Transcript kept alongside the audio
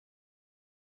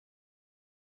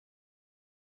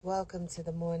Welcome to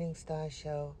the Morning Star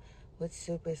Show with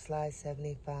Super Sly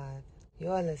 75.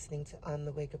 You're listening to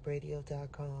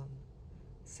OnTheWakeUpRadio.com.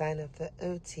 Sign up for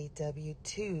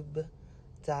OTWTube.com,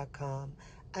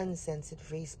 uncensored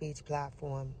free speech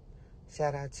platform.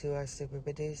 Shout out to our super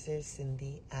producer,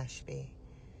 Cindy Ashby.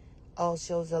 All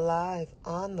shows are live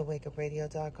on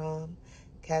TheWakeUpRadio.com.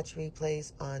 Catch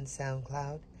replays on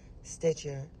SoundCloud,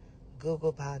 Stitcher,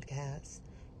 Google Podcasts,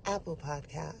 Apple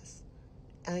Podcasts,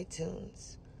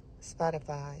 iTunes,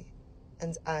 Spotify,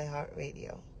 and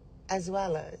iHeartRadio, as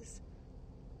well as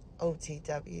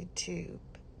OTWTube.com.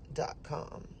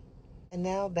 And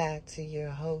now back to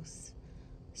your host,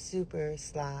 Super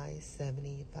Sly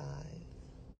 75.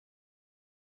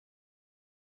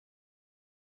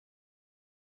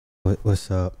 What's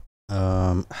up?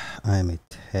 I am a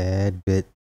tad bit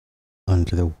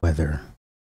under the weather.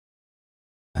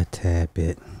 A tad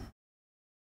bit.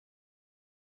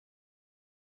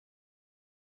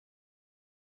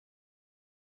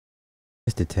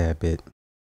 Just a tad bit.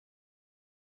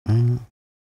 Mm.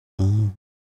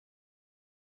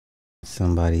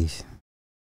 Somebody's.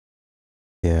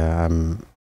 Yeah,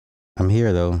 I'm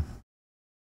here though.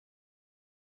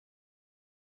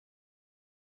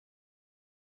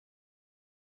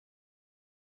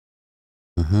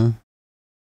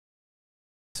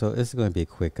 So it's going to be a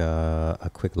quick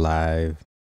live.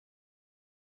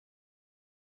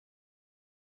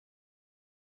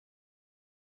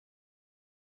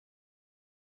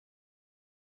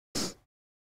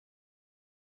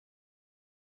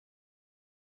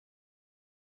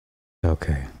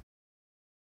 Okay.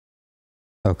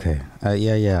 Okay.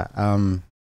 Yeah.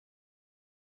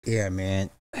 Yeah, man.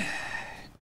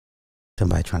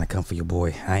 Somebody trying to come for your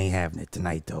boy. I ain't having it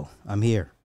tonight though. I'm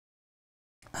here.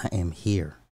 I am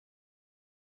here.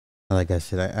 Like I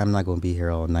said, I'm not going to be here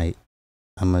all night.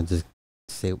 I'm going to just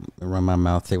run my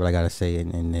mouth, say what I got to say,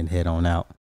 and then head on out.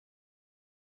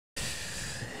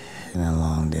 And a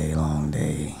long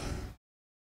day.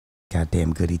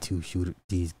 Goddamn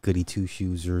these goody two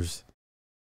shoesers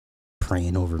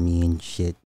praying over me and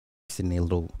shit. Sending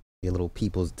their little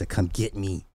peoples to come get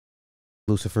me.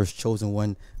 Lucifer's chosen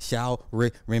one shall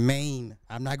remain.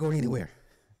 I'm not going anywhere.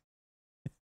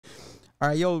 All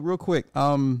right, yo, real quick.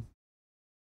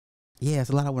 Yeah,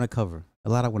 it's a lot I want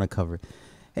to cover.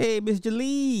 Hey, Miss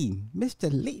Jaleen.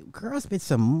 Mr. Lee. Girl, it's been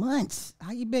some months.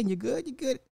 How you been? You good? You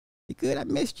good? I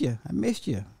missed you.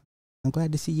 I'm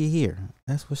glad to see you here.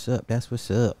 That's what's up.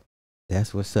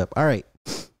 All right.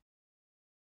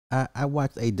 I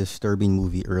watched a disturbing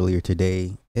movie earlier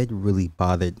today. It really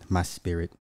bothered my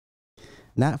spirit.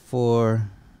 Not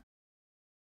for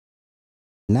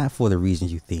the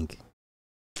reasons you think.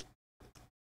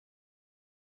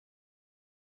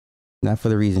 Not for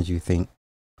the reasons you think.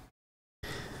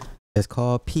 It's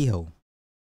called Piho.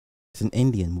 It's an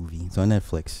Indian movie. It's on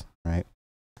Netflix, right?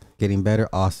 Getting better.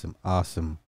 Awesome.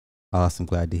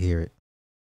 Glad to hear it.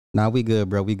 Nah, we good,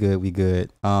 bro. We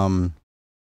good.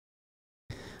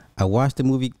 I watched the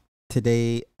movie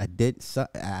today. I'm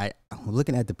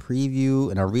looking at the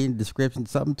preview and I'm reading the description.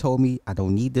 Something told me I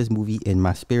don't need this movie in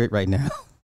my spirit right now.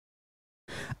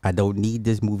 I don't need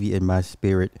this movie in my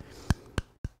spirit.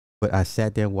 But I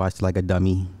sat there and watched like a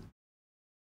dummy.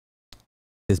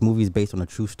 This movie is based on a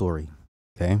true story.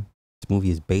 Okay? This movie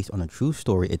is based on a true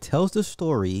story. It tells the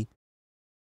story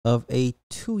of a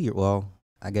 2-year, well,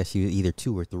 I guess you either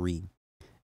 2 or 3,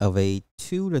 of a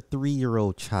 2 to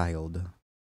 3-year-old child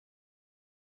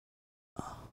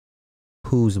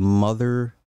whose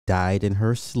mother died in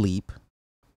her sleep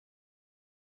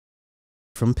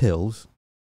from pills,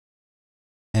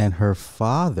 and her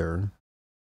father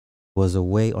was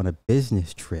away on a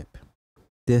business trip.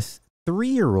 This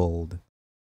 3-year-old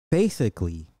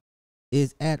basically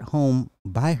is at home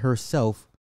by herself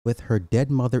with her dead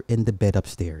mother in the bed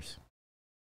upstairs.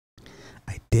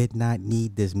 I did not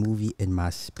need this movie in my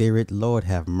spirit. Lord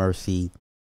have mercy.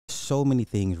 So many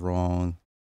things wrong.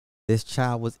 This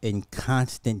child was in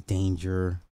constant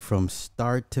danger from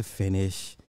start to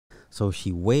finish. So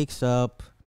she wakes up,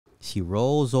 she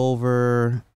rolls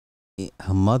over,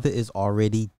 her mother is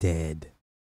already dead.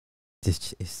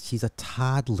 She's a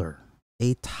toddler.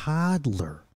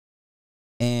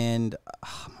 And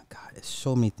oh my God, there's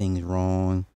so many things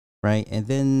wrong, right? And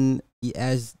then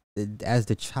as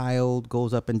the child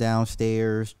goes up and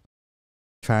downstairs,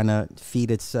 trying to feed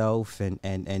itself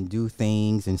and do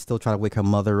things and still try to wake her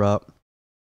mother up.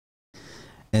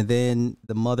 And then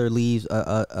the mother leaves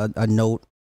a note,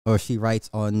 or she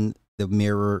writes on the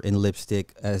mirror in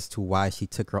lipstick as to why she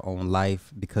took her own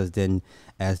life, because then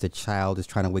as the child is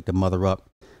trying to wake the mother up,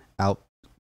 out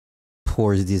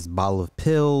pours this bottle of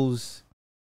pills,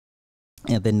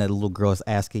 And then the little girl is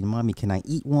asking, "Mommy, can I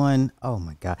eat one?" Oh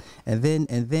my god! And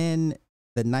then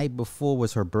the night before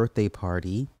was her birthday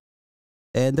party,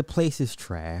 and the place is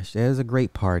trash. It was a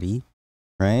great party,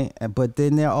 right? But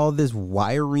then there all this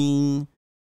wiring,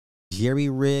 jerry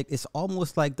rig. It's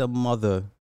almost like the mother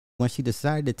when she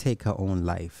decided to take her own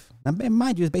life. Now,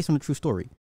 mind you, it's based on a true story.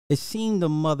 It seemed the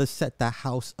mother set the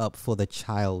house up for the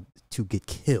child to get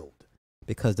killed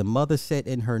because the mother said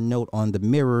in her note on the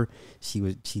mirror she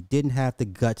didn't have the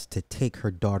guts to take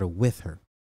her daughter with her.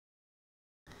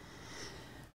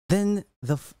 Then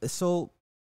the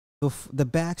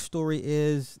backstory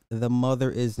is the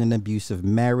mother is in an abusive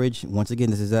marriage. Once again,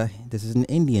 this is an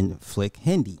Indian flick,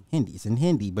 Hindi. It's in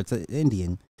Hindi, but it's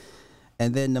Indian.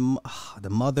 And then the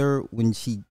mother, when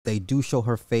they do show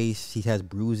her face, she has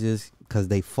bruises because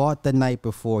they fought the night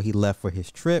before he left for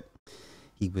his trip.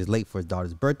 He was late for his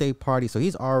daughter's birthday party, so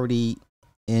he's already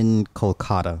in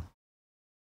Kolkata.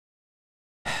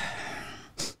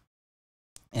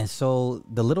 And so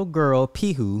the little girl,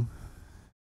 Pihu,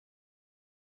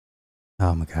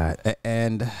 oh my god,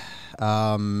 and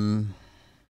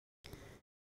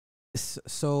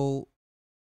so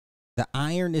the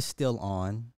iron is still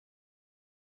on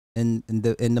in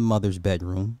the mother's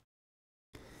bedroom.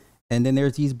 And then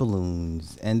there's these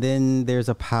balloons, and then there's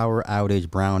a power outage,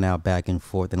 brownout back and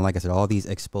forth, and like I said, all these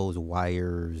exposed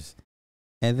wires.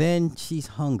 And then she's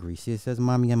hungry. She says,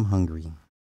 "Mommy, I'm hungry."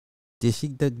 Then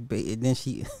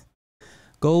she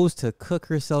goes to cook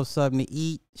herself something to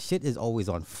eat. Shit is always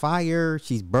on fire.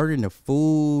 She's burning the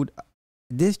food.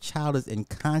 This child is in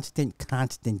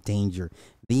constant danger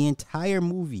the entire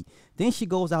movie. Then she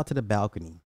goes out to the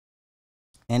balcony,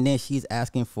 and then she's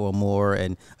asking for more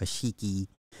and a shiki.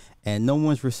 And no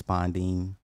one's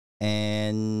responding,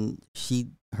 and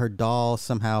her doll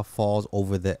somehow falls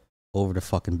over the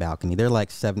fucking balcony. They're like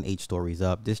 7-8 stories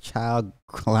up. This child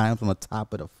climbs on the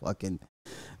top of the fucking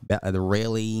the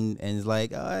railing and is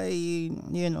like, my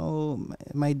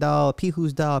doll,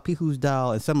 Pihu's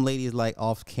doll. And some lady is like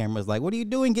off camera is like, "What are you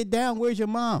doing? Get down. Where's your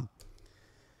mom?"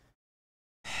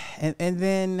 And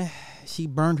then she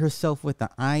burned herself with the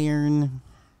iron.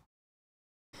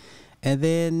 And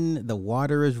then the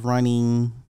water is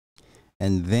running,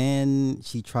 and then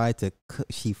she tries to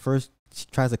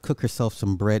cook herself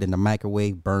some bread in the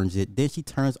microwave, burns it. Then she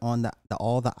turns on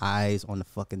all the eyes on the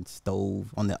fucking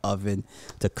stove, on the oven,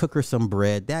 to cook her some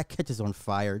bread. That catches on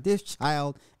fire. This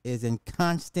child is in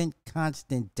constant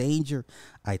danger.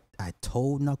 I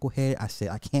told Knucklehead, I said,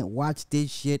 I can't watch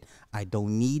this shit. I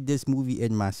don't need this movie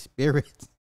in my spirit.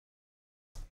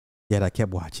 Yet I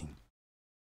kept watching.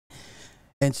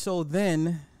 And so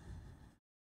then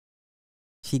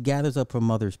she gathers up her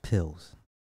mother's pills,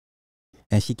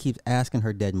 and she keeps asking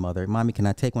her dead mother, "Mommy, can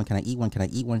I take one? Can I eat one? Can I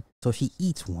eat one?" So she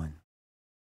eats one.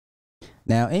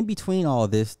 Now, in between all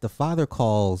this, the father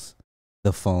calls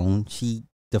the phone.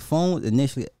 The phone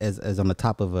initially is on the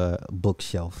top of a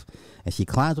bookshelf, and she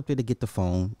climbs up there to get the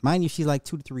phone. Mind you, she's like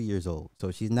 2 to 3 years old, so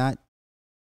she's not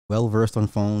well versed on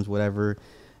phones, whatever.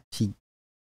 She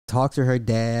talks to her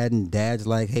dad, and dad's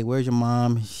like, "Hey, where's your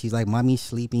mom?" She's like, "Mommy's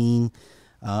sleeping."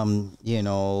 And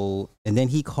then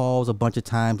he calls a bunch of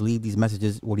times, leave these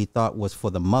messages, what he thought was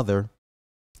for the mother.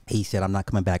 He said, "I'm not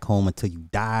coming back home until you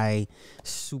die."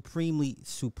 Supreme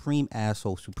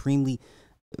asshole, supremely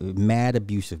mad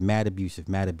abusive,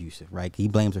 right? He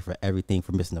blames her for everything,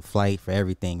 for missing the flight, for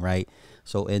everything, right?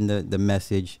 So in the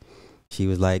message, she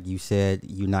was like, "You said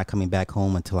you're not coming back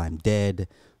home until I'm dead."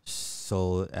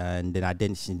 So, and then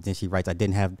then she writes, "I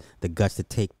didn't have the guts to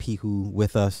take Pihu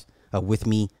with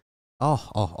me."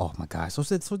 Oh my God. So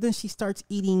then she starts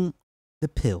eating the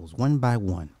pills one by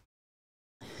one.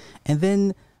 And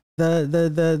then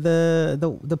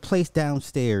the place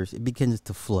downstairs, it begins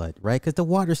to flood, right? Because the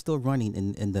water's still running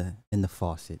in the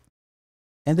faucet.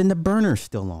 And then the burner's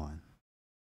still on.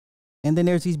 And then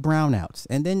there's these brownouts.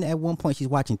 And then at one point she's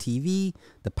watching TV.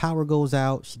 The power goes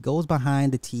out. She goes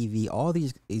behind the TV. All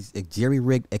these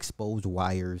jerry-rigged exposed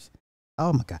wires.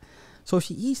 Oh my God. So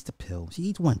she eats the pill. She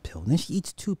eats one pill. Then she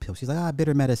eats 2 pills. She's like,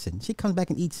 bitter medicine. She comes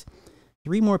back and eats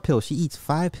 3 more pills. She eats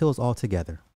 5 pills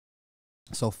altogether.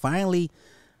 So finally,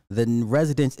 the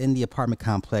residents in the apartment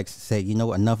complex say, "You know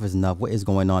what? Enough is enough. What is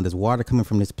going on? There's water coming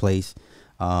from this place.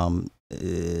 The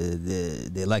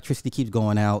electricity keeps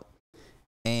going out."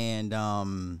 And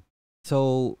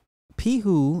so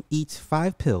Pihu eats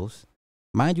 5 pills.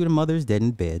 Mind you, the mother's dead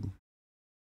in bed.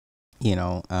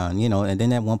 And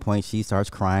then at one point she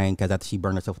starts crying because after she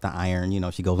burned herself with the iron,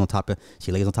 she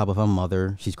lays on top of her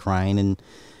mother. She's crying, and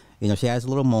she has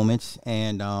little moments,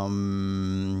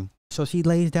 and so she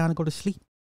lays down and go to sleep.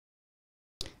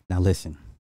 Now listen,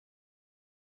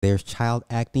 there's child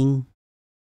acting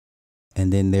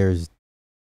and then there's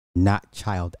not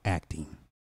child acting.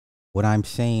 What I'm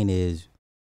saying is,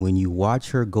 when you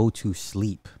watch her go to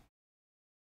sleep,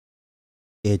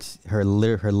 it's her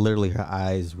literally her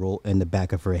eyes roll in the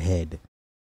back of her head.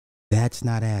 That's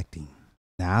not acting.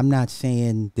 Now, I'm not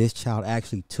saying this child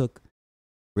actually took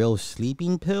real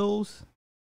sleeping pills.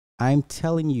 I'm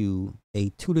telling you, a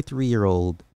 2 to 3 year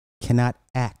old cannot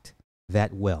act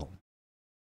that well.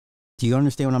 Do you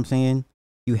understand what I'm saying?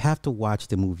 You have to watch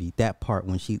the movie. That part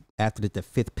when she, after the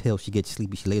fifth pill, she gets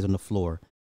sleepy. She lays on the floor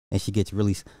and she gets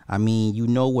really. I mean, you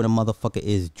know when a motherfucker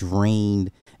is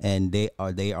drained and they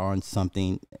are on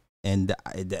something, and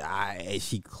the eye,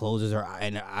 she closes her eye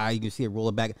and her eye, you can see it roll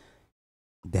it back.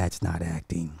 That's not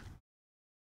acting.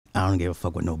 I don't give a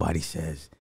fuck what nobody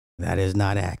says. That is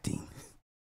not acting.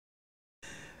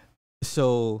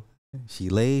 So she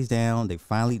lays down. They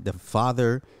finally, the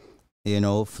father,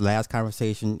 last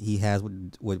conversation he has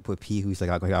with P, who's like,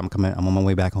 okay, I'm coming, I'm on my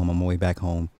way back home. I'm on my way back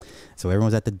home. So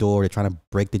everyone's at the door. They're trying to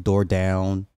break the door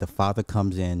down. The father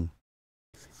comes in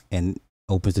and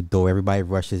opens the door. Everybody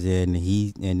rushes in.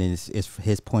 And then it's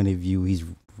his point of view. He's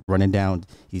running down.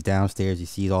 He's downstairs. He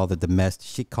sees all the domestic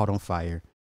shit caught on fire.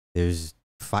 There's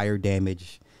fire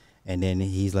damage. And then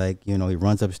he's like, he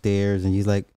runs upstairs and he's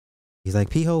like,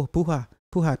 Piho, puha,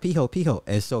 puha, piho, piho.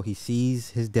 And so he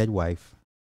sees his dead wife.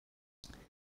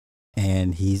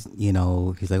 And he's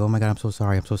like, oh my God, I'm so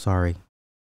sorry. I'm so sorry.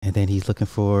 And then he's looking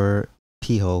for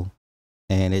Piho.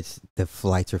 And it's, the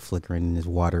lights are flickering and there's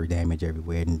water damage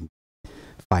everywhere and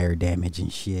fire damage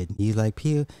and shit. He's like,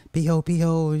 Piho, Piho,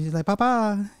 Piho. He's like,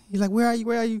 Papa. He's like, where are you?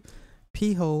 Where are you?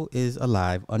 Piho is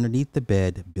alive underneath the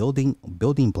bed, building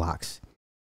blocks,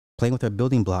 playing with her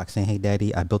building blocks, saying, hey,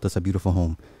 Daddy, I built us a beautiful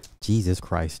home. Jesus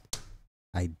Christ.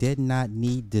 I did not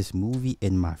need this movie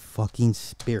in my fucking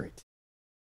spirit.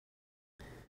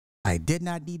 I did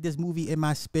not need this movie in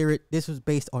my spirit. This was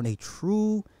based on a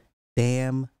true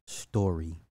damn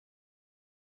story.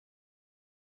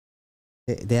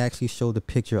 They actually showed the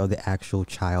picture of the actual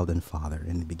child and father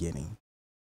in the beginning.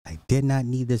 I did not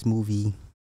need this movie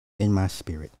in my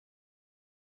spirit.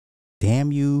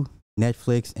 Damn you,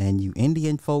 Netflix, and you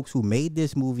Indian folks who made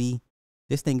this movie.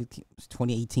 This thing was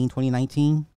 2018,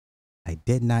 2019. I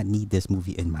did not need this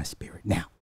movie in my spirit. Now,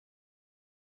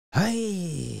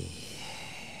 hey.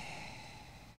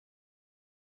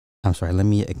 I'm sorry, let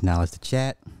me acknowledge the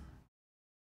chat.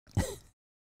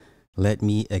 Let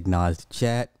me acknowledge the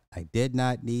chat. I did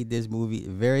not need this movie.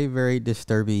 Very, very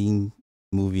disturbing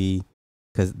movie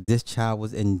because this child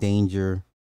was in danger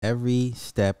every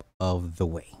step of the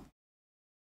way.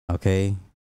 Okay?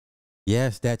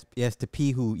 Yes, yes, the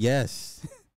Pihu. Yes.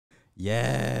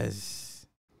 Yes.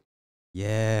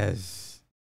 Yes.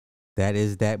 That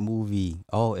is that movie.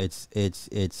 Oh, it's bad.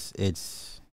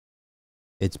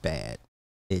 It's bad.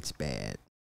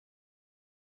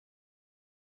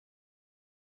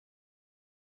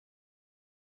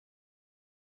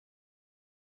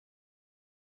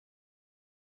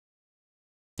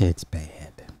 It's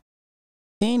bad.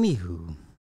 Anywho.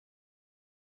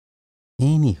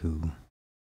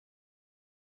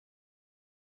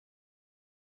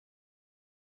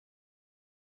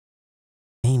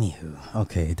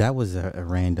 Okay, that was a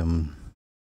random.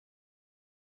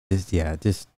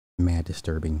 Just mad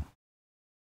disturbing.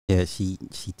 Yeah, she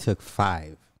took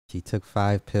 5. She took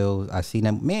 5 pills. I seen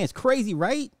that. Man, it's crazy,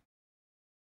 right?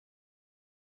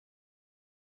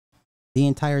 The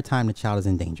entire time the child is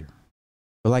in danger.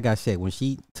 But like I said, when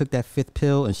she took that 5th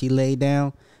pill and she laid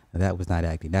down, that was not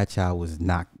acting. That child was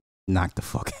knocked the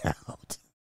fuck out.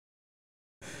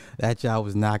 That child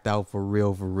was knocked out for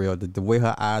real, for real. The way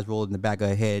her eyes rolled in the back of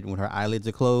her head when her eyelids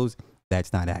are closed,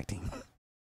 that's not acting.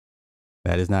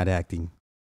 That is not acting.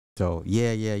 So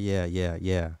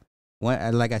yeah.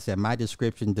 Like I said, my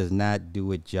description does not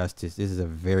do it justice. This is a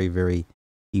very, very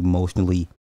emotionally.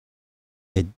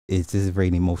 This is a very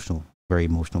emotional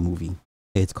movie.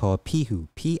 It's called Pihu,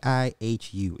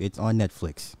 Pihu. It's on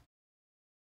Netflix.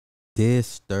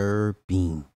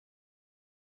 Disturbing.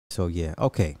 So yeah,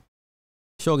 okay.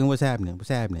 Shogun, what's happening?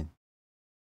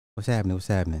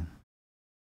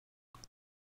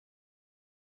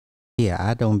 Yeah,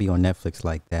 I don't be on Netflix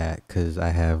like that because I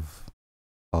have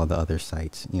all the other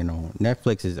sites.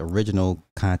 Netflix's original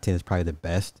content is probably the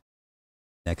best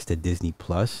next to Disney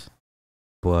Plus.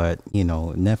 But,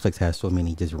 Netflix has so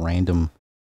many just random,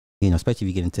 especially if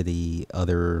you get into the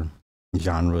other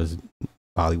genres,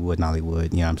 Bollywood,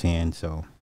 Nollywood, you know what I'm saying? So,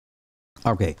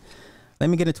 okay. Let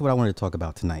me get into what I wanted to talk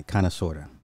about tonight, kind of, sort of.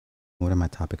 What are my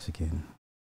topics again?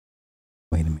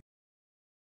 Wait a minute.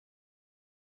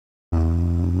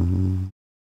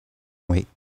 Wait.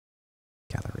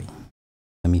 Gallery.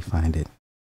 Let me find it.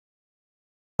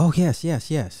 Oh yes, yes,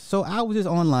 yes. So I was just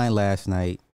online last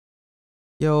night.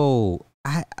 Yo,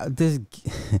 I this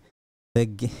the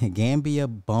Gambia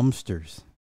Bumsters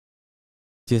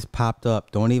just popped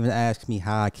up. Don't even ask me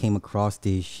how I came across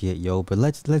this shit, yo. But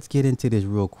let's get into this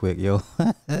real quick, yo.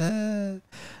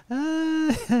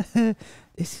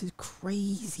 This is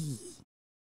crazy.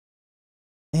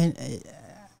 And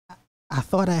I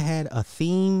thought I had a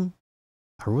theme.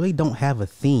 I really don't have a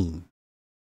theme,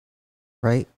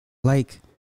 right? Like,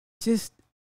 just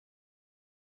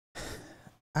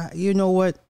you know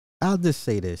what? I'll just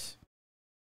say this.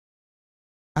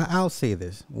 I'll say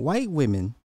this. White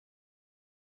women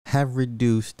have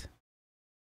reduced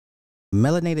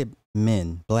melanated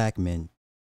men, black men,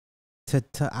 to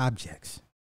objects.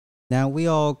 Now, we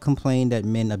all complain that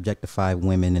men objectify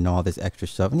women and all this extra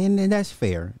stuff, and that's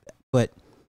fair. But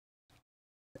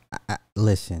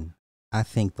listen, I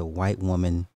think the white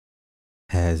woman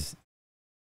has,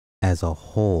 as a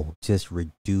whole, just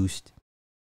reduced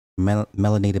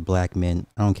melanated black men,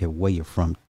 I don't care where you're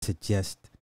from, to just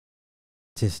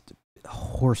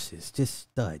horses, just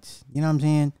studs. You know what I'm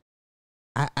saying?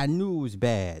 I knew it was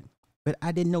bad, but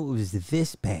I didn't know it was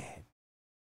this bad,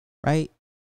 right?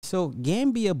 So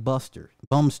Gambia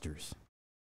Bumsters.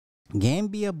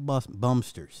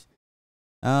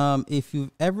 If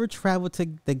you've ever traveled to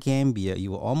the Gambia,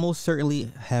 you will almost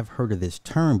certainly have heard of this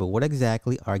term, but what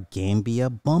exactly are Gambia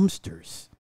Bumsters?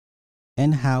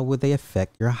 And how would they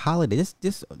affect your holiday?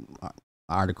 This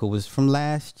article was from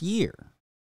last year.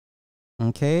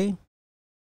 Okay?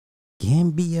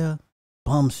 Gambia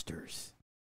Bumsters.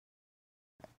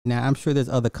 Now, I'm sure there's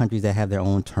other countries that have their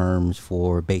own terms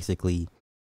for basically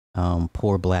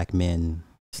poor black men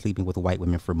sleeping with white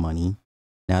women for money.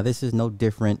 Now, this is no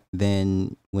different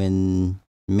than when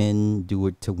men do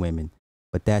it to women,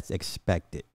 but that's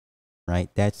expected, right?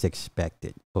 That's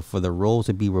expected. But for the roles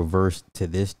to be reversed to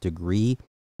this degree,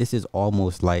 this is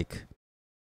almost like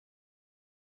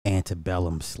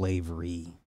antebellum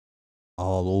slavery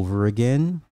all over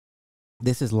again.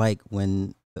 This is like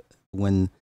when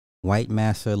white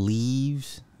massa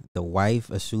leaves, the wife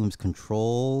assumes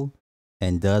control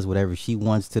and does whatever she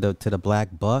wants to the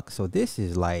black buck. So this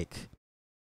is like,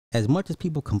 as much as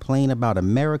people complain about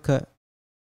America,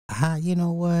 you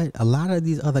know what? A lot of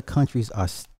these other countries are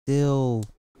still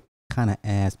kind of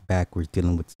ass backwards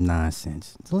dealing with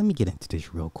nonsense. So let me get into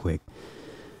this real quick.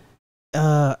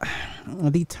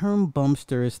 The term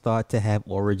bumster is thought to have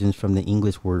origins from the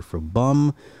English word for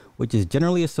bum, which is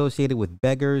generally associated with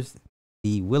beggars,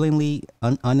 the willingly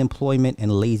unemployment, and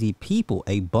lazy people.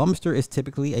 A bumster is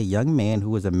typically a young man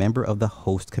who is a member of the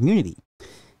host community.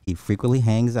 He frequently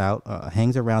hangs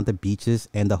around the beaches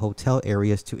and the hotel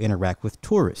areas to interact with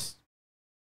tourists.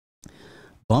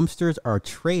 Bumsters are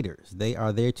traders. They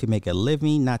are there to make a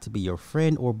living, not to be your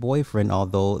friend or boyfriend,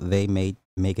 although they may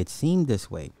make it seem this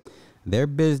way. Their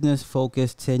business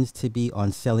focus tends to be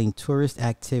on selling tourist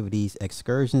activities,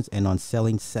 excursions, and on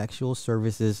selling sexual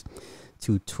services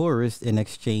to tourists in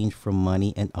exchange for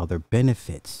money and other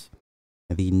benefits.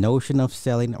 The notion of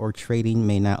selling or trading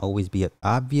may not always be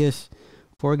obvious.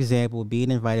 For example, being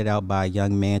invited out by a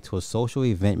young man to a social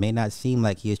event may not seem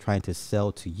like he is trying to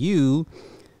sell to you,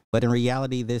 but in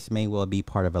reality, this may well be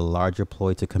part of a larger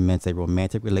ploy to commence a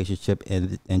romantic relationship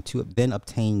and to then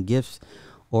obtain gifts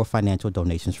or financial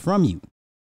donations from you.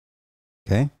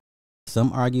 Okay?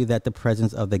 Some argue that the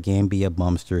presence of the Gambia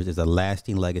Bumsters is a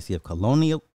lasting legacy of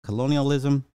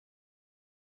colonialism.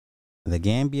 The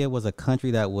Gambia was a country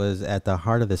that was at the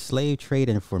heart of the slave trade,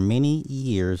 and for many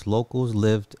years, local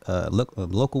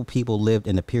people lived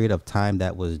in a period of time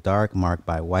that was dark, marked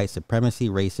by white supremacy,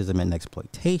 racism, and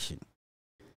exploitation.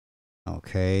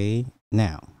 Okay,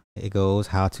 now it goes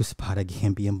how to spot a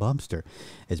Gambian bumster.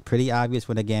 It's pretty obvious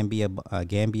when a Gambia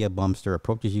bumster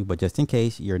approaches you, but just in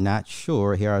case you're not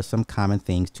sure, here are some common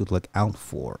things to look out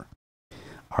for.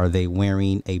 Are they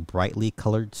wearing a brightly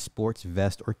colored sports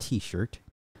vest or t-shirt?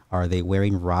 Are they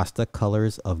wearing Rasta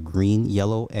colors of green,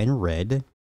 yellow, and red?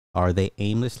 Are they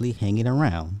aimlessly hanging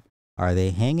around? Are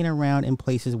they hanging around in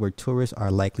places where tourists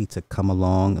are likely to come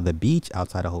along the beach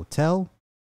outside a hotel?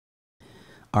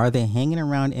 Are they hanging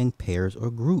around in pairs or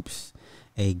groups?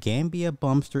 A Gambia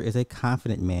bumster is a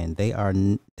confident man. They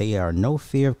are no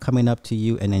fear of coming up to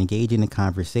you and engaging in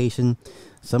conversation.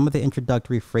 Some of the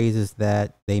introductory phrases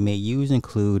that they may use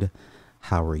include,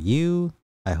 "How are you?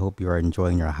 I hope you are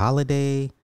enjoying your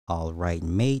holiday. All right,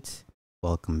 mate.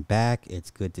 Welcome back.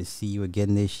 It's good to see you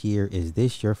again this year. Is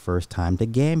this your first time to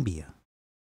Gambia?"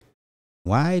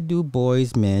 Why do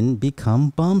men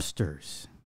become bumsters?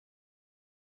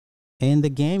 In the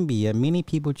Gambia, many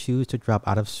people choose to drop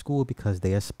out of school because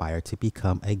they aspire to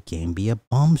become a Gambia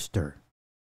bumster.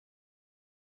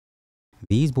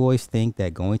 These boys think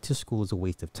that going to school is a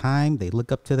waste of time. They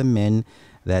look up to the men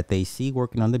that they see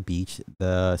working on the beach,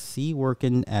 see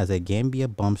working as a Gambia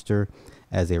bumster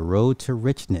as a road to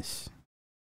richness.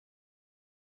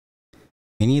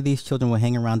 Many of these children will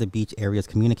hang around the beach areas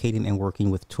communicating and working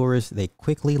with tourists. They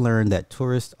quickly learn that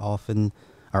tourists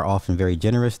are often very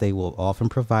generous. They will often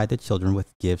provide the children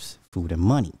with gifts, food, and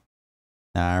money.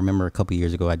 Now, I remember a couple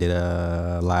years ago, I did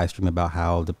a live stream about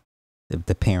how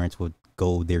the parents would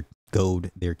goad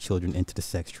their children into the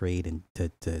sex trade and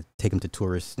to take them to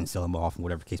tourists and sell them off and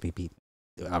whatever the case may be.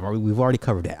 We've already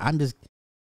covered that. I'm just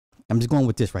going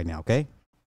with this right now, okay?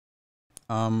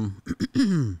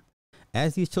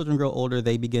 As these children grow older,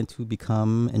 they begin to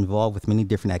become involved with many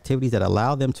different activities that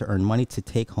allow them to earn money to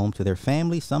take home to their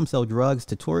family. Some sell drugs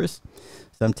to tourists.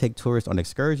 Some take tourists on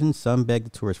excursions. Some beg the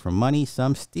tourists for money.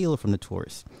 Some steal from the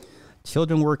tourists.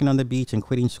 Children working on the beach and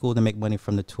quitting school to make money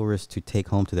from the tourists to take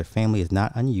home to their family is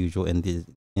not unusual in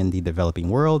the developing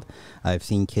world. I've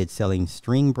seen kids selling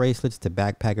string bracelets to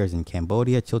backpackers in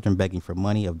Cambodia, children begging for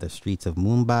money of the streets of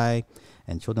Mumbai,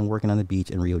 and children working on the beach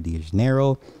in Rio de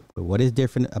Janeiro. But what is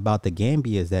different about the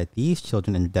Gambia is that these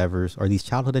childhood endeavors,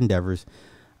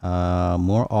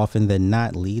 more often than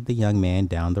not lead the young man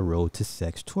down the road to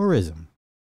sex tourism.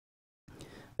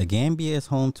 The Gambia is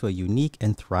home to a unique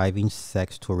and thriving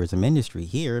sex tourism industry.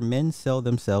 Here, men sell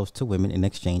themselves to women in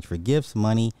exchange for gifts,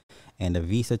 money, and a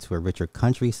visa to a richer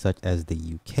country such as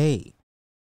the UK.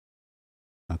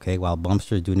 Okay, while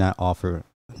bumpsters do not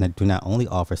only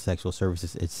offer sexual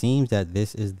services, it seems that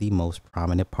this is the most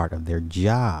prominent part of their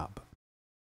job.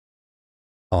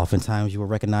 Oftentimes, you will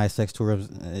recognize sex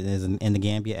tourism in the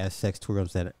Gambia as sex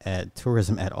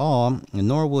tourism at all,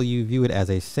 nor will you view it as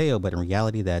a sale, but in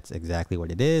reality, that's exactly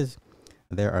what it is.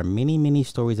 There are many, many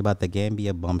stories about the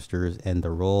Gambia bumpsters and the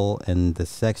role in the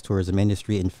sex tourism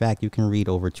industry. In fact, you can read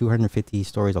over 250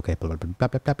 stories. Okay, blah, blah, blah,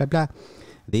 blah, blah, blah, blah.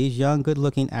 These young,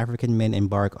 good-looking African men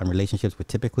embark on relationships with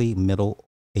typically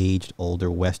middle-aged, older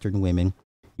Western women,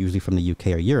 usually from the UK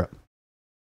or Europe.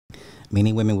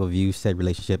 Many women will view said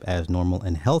relationship as normal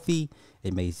and healthy.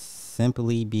 It may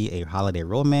simply be a holiday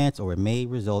romance, or it may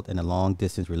result in a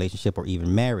long-distance relationship or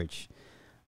even marriage.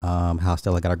 How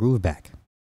Stella got her groove back.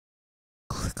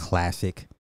 Classic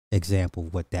example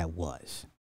of what that was.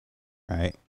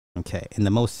 Right? Okay. In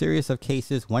the most serious of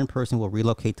cases, one person will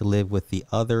relocate to live with the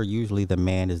other. Usually the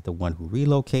man is the one who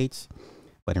relocates,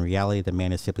 but in reality, the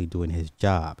man is simply doing his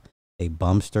job. A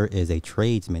bumster is a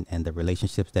tradesman, and the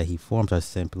relationships that he forms are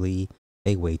simply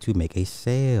a way to make a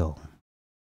sale.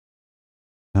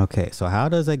 Okay, so how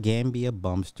does a Gambia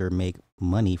bumster make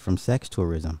money from sex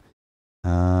tourism?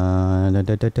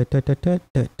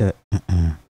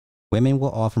 Women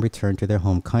will often return to their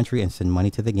home country and send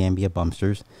money to the Gambia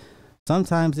bumsters.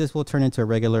 Sometimes this will turn into a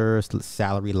regular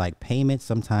salary-like payment.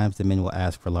 Sometimes the men will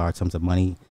ask for large sums of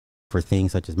money for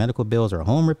things such as medical bills or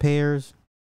home repairs.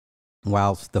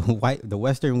 Whilst the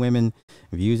Western women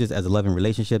views this as a loving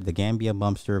relationship, the Gambia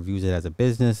bumster views it as a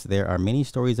business. There are many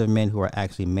stories of men who are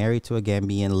actually married to a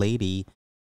Gambian lady,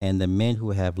 and the men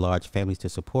who have large families to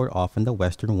support. Often the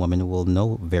Western woman will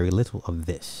know very little of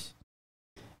this.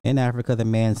 In Africa, the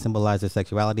man symbolizes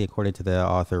sexuality. According to the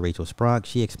author Rachel Spronk,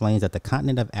 she explains that the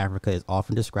continent of Africa is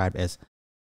often described as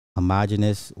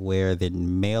homogeneous, where the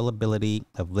male ability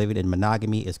of living in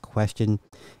monogamy is questioned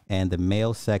and the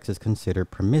male sex is considered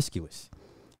promiscuous.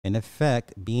 In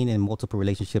effect, being in multiple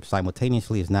relationships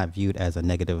simultaneously is not viewed as a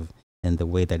negative in the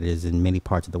way that it is in many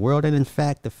parts of the world. And in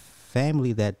fact, the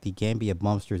family that the Gambia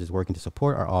Bumsters is working to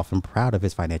support are often proud of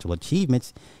his financial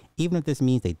achievements, even if this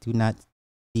means they do not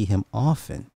see him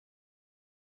often.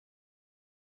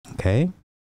 Okay?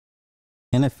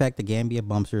 In effect, the Gambia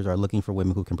Bumsters are looking for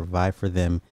women who can provide for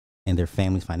them and their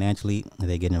families financially.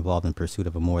 They get involved in pursuit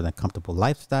of a more than comfortable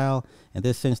lifestyle. In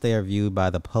this sense, they are viewed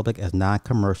by the public as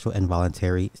non-commercial and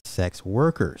voluntary sex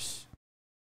workers.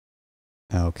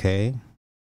 Okay.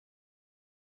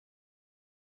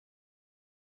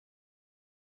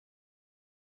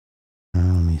 Let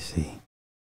me see.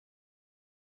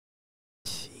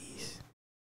 Jeez.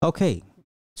 Okay.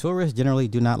 Tourists generally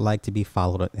do not like to be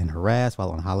followed and harassed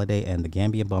while on holiday, and the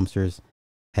Gambia Bumsters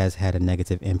has had a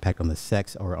negative impact on the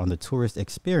sex or on the tourist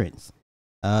experience.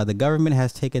 The government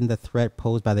has taken the threat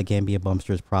posed by the Gambia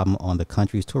Bumsters problem on the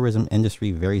country's tourism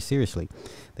industry very seriously.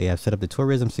 They have set up the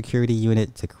Tourism Security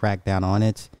Unit to crack down on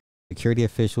it. Security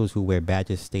officials who wear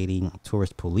badges stating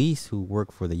tourist police who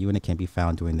work for the unit can be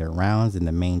found doing their rounds in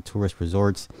the main tourist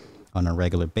resorts on a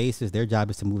regular basis. Their job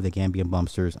is to move the Gambia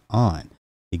Bumsters on.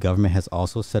 The government has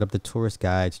also set up the tourist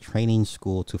guides training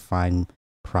school to find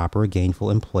proper gainful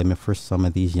employment for some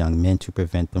of these young men to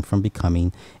prevent them from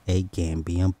becoming a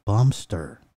Gambian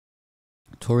bumster.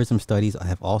 Tourism studies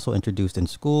have also introduced in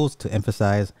schools to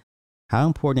emphasize how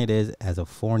important it is as a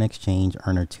foreign exchange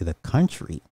earner to the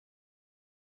country.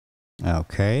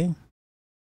 Okay.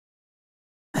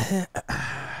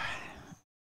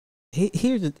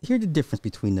 Here's the difference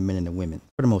between the men and the women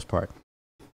for the most part.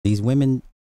 These women,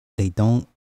 they don't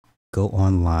go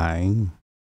online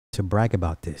to brag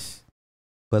about this.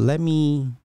 But let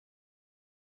me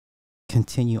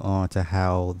continue on to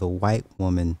how the white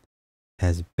woman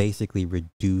has basically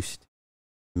reduced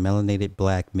melanated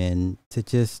black men to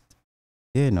just,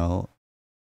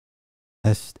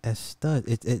 as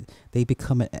studs. They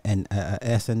become an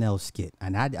SNL skit,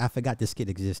 and I forgot this skit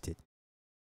existed.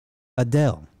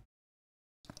 Adele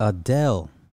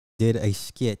did a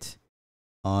skit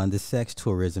on the sex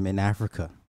tourism in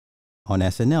Africa on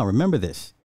SNL. Remember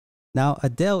this? Now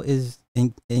Adele is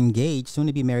engaged, soon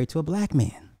to be married to a black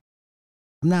man.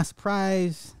 I'm not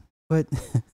surprised, but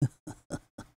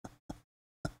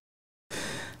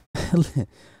I'm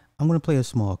going to play a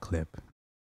small clip.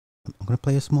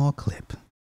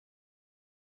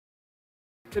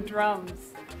 The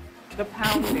drums, the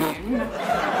pounding.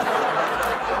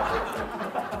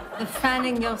 The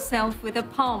fanning yourself with a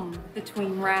palm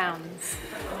between rounds.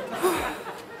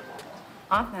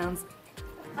 I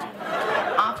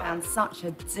found such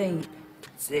a deep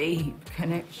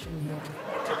connection here.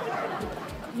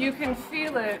 You can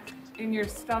feel it in your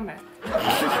stomach.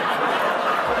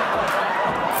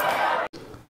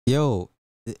 Yo,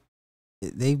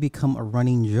 they've become a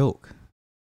running joke.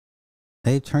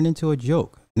 They've turned into a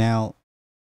joke. Now,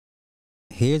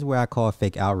 here's where I call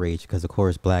fake outrage, because of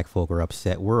course black folk are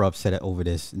upset. We're upset over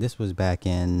this. This was back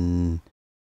in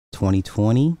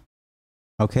 2020.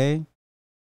 Okay?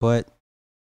 But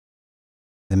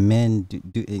the men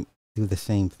do the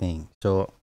same thing.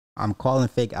 So I'm calling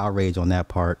fake outrage on that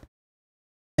part.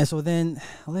 And so then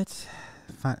let's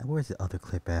find, where's the other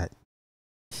clip at?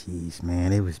 Jeez,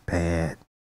 man, it was bad.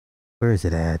 Where is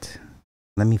it at?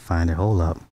 Let me find it. Hold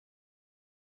up.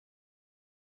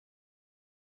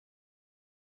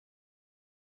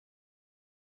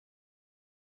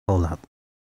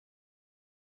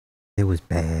 It was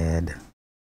bad.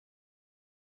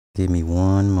 Give me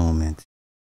one moment.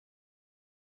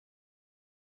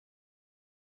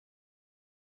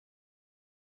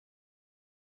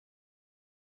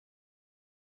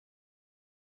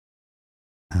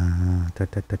 Da,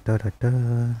 da, da, da, da, da.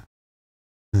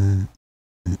 Mm,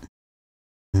 mm,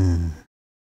 mm.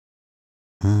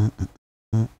 Mm,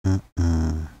 mm, mm,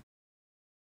 mm.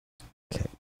 Okay,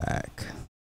 back.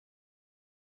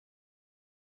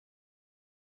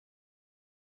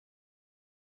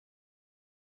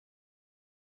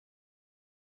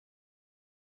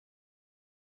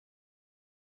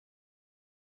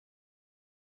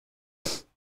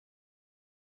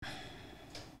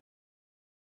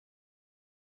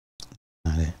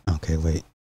 Not it. Okay, wait.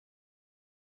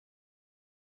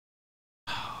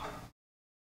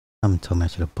 I'm told me I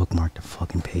should have bookmarked the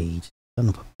fucking page. Son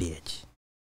of a bitch.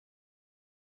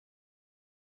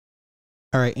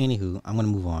 All right, anywho, I'm gonna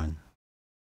move on.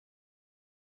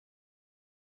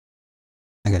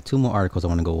 I got 2 more articles I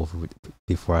want to go over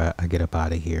before I get up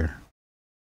out of here.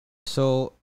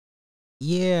 So,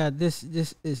 yeah, this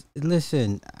is,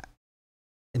 listen,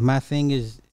 my thing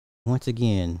is, once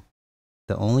again,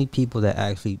 the only people that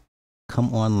actually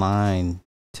come online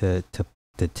to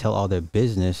tell all their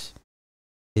business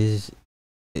is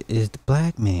the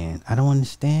black man. I don't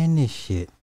understand this shit.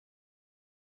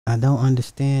 I don't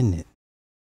understand it.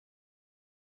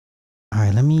 All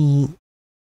right, let me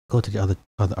go to the other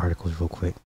articles real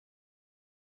quick.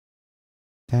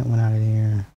 That one out of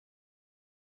there.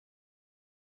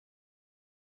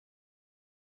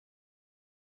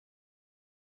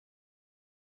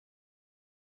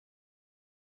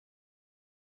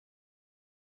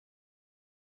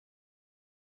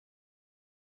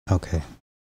 Okay.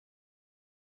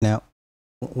 Now,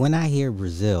 when I hear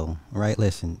Brazil, right?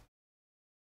 Listen,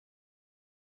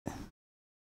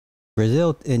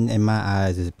 Brazil, in my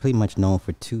eyes, is pretty much known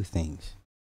for 2 things.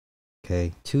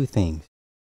 Okay, 2 things.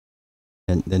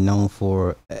 And they're known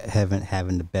for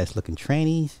having the best looking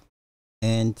trannies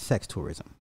and sex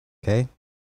tourism. Okay,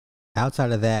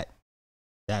 outside of that,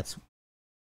 that's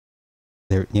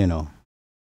there.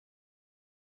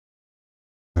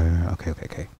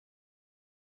 Okay.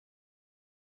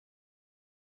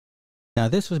 Now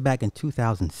this was back in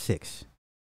 2006.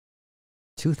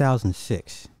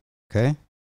 2006. Okay.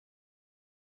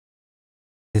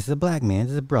 This is a black man.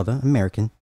 This is a brother,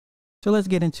 American. So let's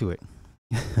get into it.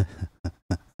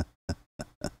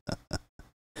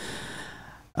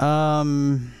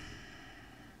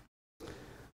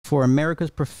 For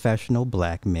America's professional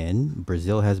black men,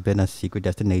 Brazil has been a secret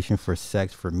destination for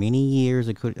sex for many years,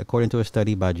 according to a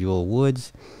study by Joel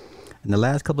Woods. In the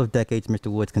last couple of decades,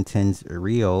 Mr. Woods contends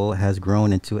Rio has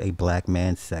grown into a black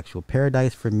man's sexual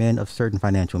paradise for men of certain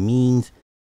financial means.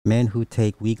 Men who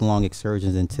take week-long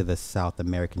excursions into the South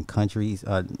American countries,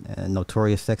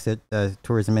 notorious sex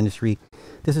tourism industry.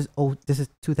 This is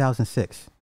 2006.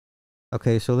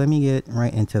 Okay, so let me get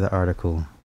right into the article.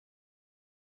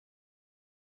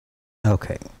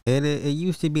 Okay, it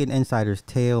used to be an insider's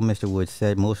tale, Mr. Woods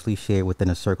said, mostly shared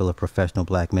within a circle of professional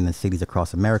black men in cities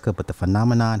across America, but the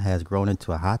phenomenon has grown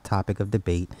into a hot topic of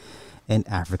debate in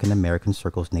African American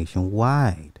circles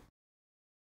nationwide.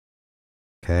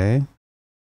 Okay.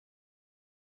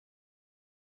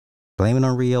 Blaming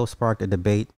on Rio sparked a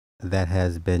debate that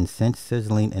has been since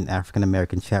sizzling in African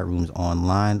American chat rooms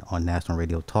online, on national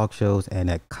radio talk shows, and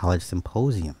at college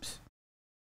symposiums.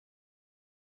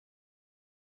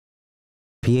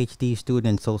 PhD student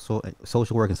in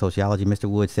social work and sociology, Mr.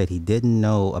 Woods said he didn't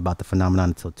know about the phenomenon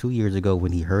until 2 years ago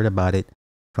when he heard about it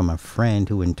from a friend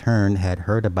who in turn had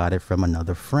heard about it from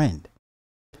another friend.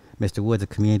 Mr. Woods, a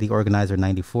community organizer in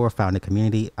 94, founded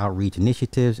Community Outreach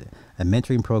Initiatives, a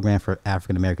mentoring program for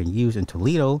African American youth in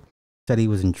Toledo, said he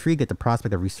was intrigued at the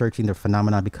prospect of researching the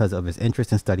phenomenon because of his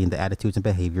interest in studying the attitudes and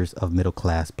behaviors of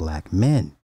middle-class black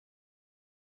men.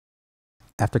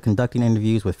 After conducting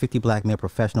interviews with 50 black male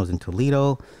professionals in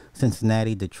Toledo,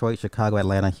 Cincinnati, Detroit, Chicago,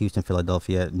 Atlanta, Houston,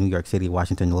 Philadelphia, New York City,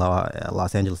 Washington,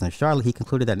 Los Angeles, and Charlotte, he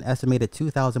concluded that an estimated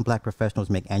 2,000 black professionals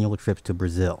make annual trips to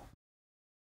Brazil.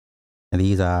 And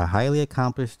these are highly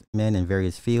accomplished men in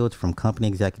various fields, from company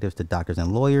executives to doctors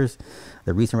and lawyers.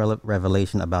 The recent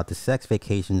revelation about the sex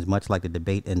vacations, much like the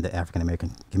debate in the African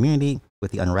American community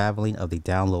with the unraveling of the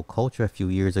down low culture a few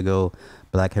years ago,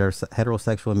 black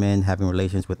heterosexual men having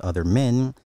relations with other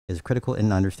men, is critical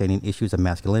in understanding issues of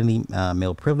masculinity,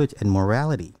 male privilege, and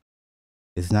morality.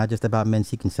 It's not just about men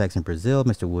seeking sex in Brazil,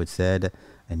 Mr. Woods said,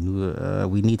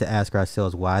 and we need to ask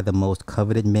ourselves why the most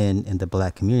coveted men in the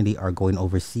black community are going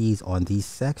overseas on these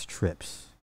sex trips.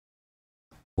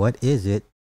 What is it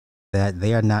that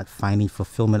they are not finding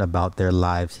fulfillment about their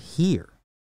lives here?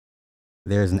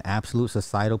 There is an absolute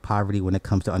societal poverty when it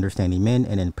comes to understanding men,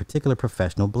 and in particular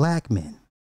professional black men.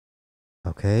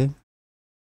 Okay?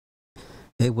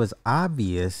 It was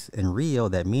obvious in Rio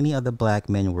that many of the black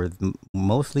men were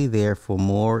mostly there for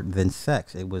more than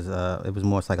sex. It was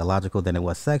more psychological than it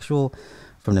was sexual.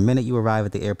 From the minute you arrive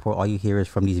at the airport, all you hear is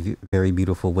from these very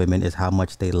beautiful women is how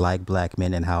much they like black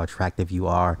men and how attractive you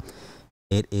are.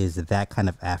 It is that kind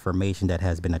of affirmation that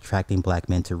has been attracting black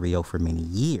men to Rio for many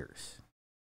years.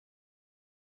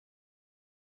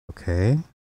 Okay.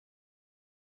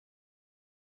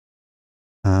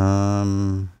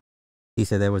 He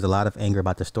said there was a lot of anger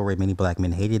about the story. Many black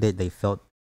men hated it. They felt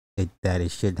that it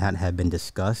should not have been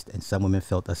discussed, and some women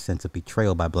felt a sense of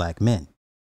betrayal by black men.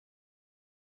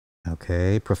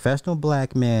 Okay, professional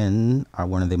black men are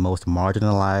one of the most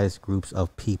marginalized groups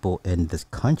of people in this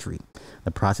country. The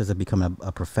process of becoming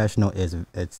a professional is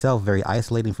itself very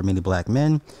isolating for many black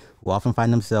men, who often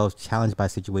find themselves challenged by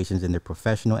situations in their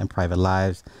professional and private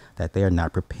lives that they are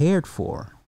not prepared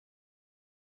for.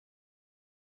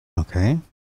 Okay.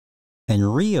 In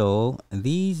Rio,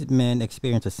 these men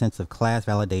experience a sense of class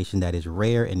validation that is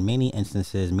rare in many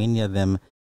instances. Many of them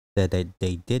said that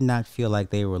they did not feel like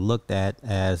they were looked at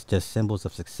as just symbols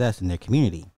of success in their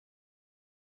community.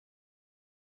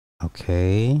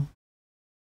 Okay.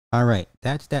 All right.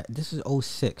 That's that. This is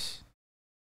 06.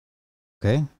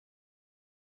 Okay.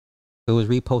 It was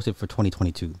reposted for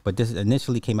 2022, but this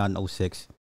initially came out in 06,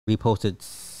 reposted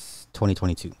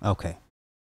 2022. Okay.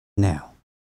 Now,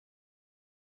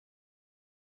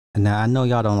 I know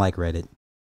y'all don't like Reddit,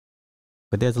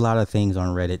 but there's a lot of things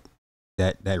on Reddit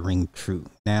that ring true.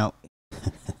 Now,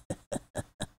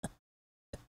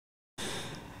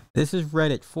 this is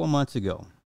Reddit 4 months ago.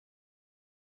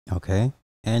 Okay.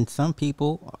 And some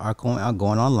people are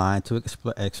going online to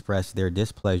express their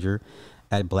displeasure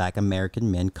at black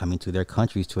American men coming to their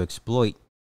countries to exploit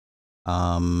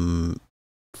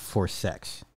for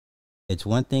sex. It's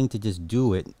one thing to just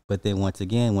do it, but then once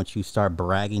you start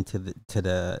bragging to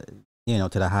the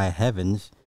high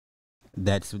heavens,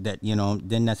 then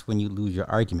that's when you lose your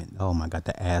argument. Oh my God,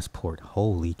 the ass port.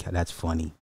 Holy cow, that's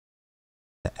funny.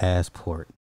 The ass port.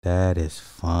 That is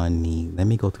funny. Let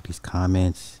me go through these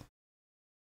comments.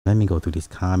 I'll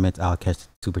catch the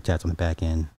super chats on the back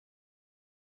end.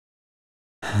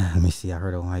 Let me see. I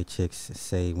heard a white chick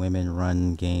say women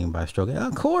run game by stroking.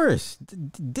 Of course.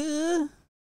 Duh.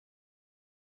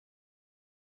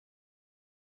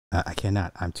 I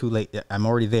cannot. I'm too late. I'm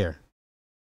already there.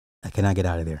 I cannot get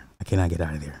out of there. I cannot get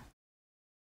out of there.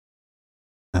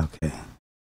 Okay.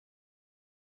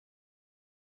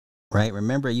 Right?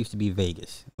 Remember, it used to be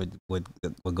Vegas.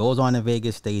 What goes on in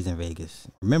Vegas stays in Vegas.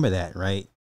 Remember that, right?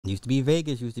 It used to be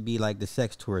Vegas, used to be like the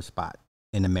sex tourist spot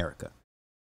in America.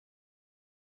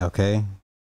 Okay?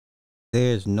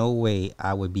 There's no way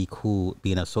I would be cool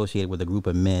being associated with a group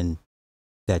of men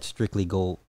that strictly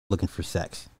go looking for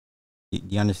sex.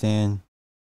 You understand?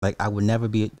 Like, I would never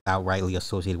be outrightly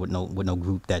associated with no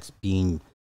group that's being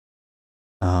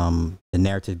the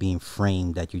narrative being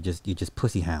framed that you're just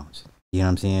pussy hounds. You know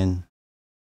what I'm saying?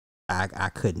 I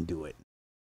couldn't do it.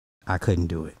 I couldn't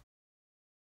do it.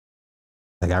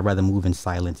 Like, I'd rather move in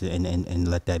silence and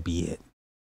let that be it.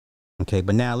 Okay,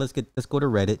 but now let's go to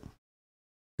Reddit,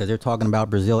 because they're talking about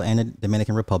Brazil and the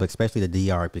Dominican Republic, especially the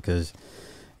DR, because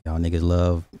y'all niggas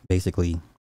love basically,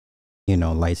 you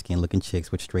know, light skinned looking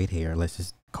chicks with straight hair. Let's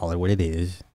just call it what it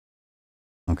is.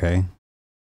 Okay.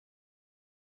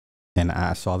 And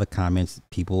I saw the comments.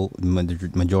 People,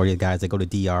 majority of guys that go to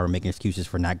DR are making excuses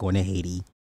for not going to Haiti,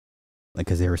 like,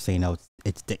 because they were saying, "Oh,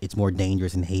 it's more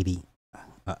dangerous in Haiti."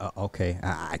 Okay,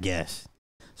 I guess.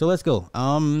 So let's go.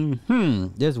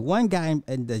 There's one guy,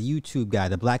 the YouTube guy,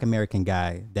 the Black American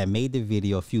guy, that made the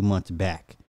video a few months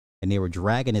back, and they were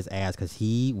dragging his ass because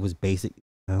he was basic.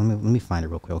 Let me find it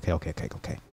real quick.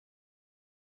 Okay.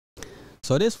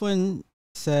 So this one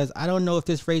says, I don't know if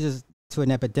this raises to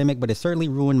an epidemic, but it certainly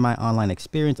ruined my online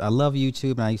experience. I love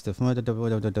YouTube, and I used to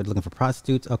looking for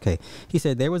prostitutes. Okay, he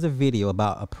said there was a video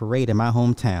about a parade in my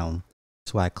hometown.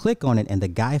 So I click on it, and the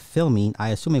guy filming, I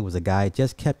assume it was a guy,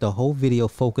 just kept the whole video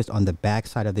focused on the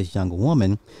backside of this young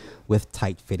woman with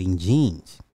tight-fitting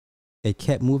jeans. It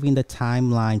kept moving the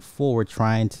timeline forward,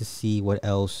 trying to see what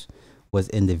else was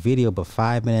in the video, but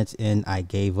 5 minutes in, I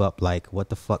gave up. Like, what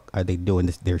the fuck are they doing?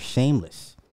 They're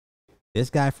shameless.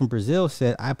 This guy from Brazil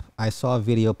said, I saw a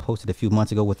video posted a few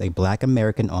months ago with a Black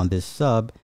American on this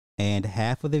sub, and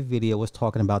half of the video was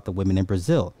talking about the women in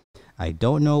Brazil. I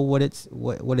don't know what it's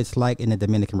like in the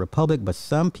Dominican Republic, but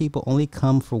some people only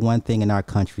come for one thing in our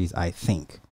countries, I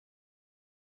think.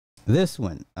 This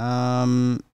one,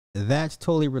 that's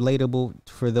totally relatable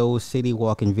for those city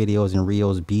walking videos in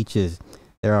Rio's beaches.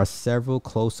 There are several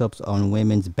close-ups on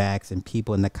women's backs, and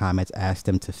people in the comments ask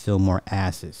them to film more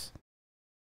asses.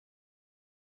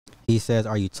 He says,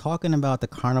 are you talking about the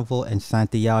carnival in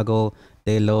Santiago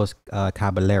de los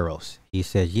Caballeros? He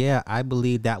says, yeah, I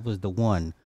believe that was the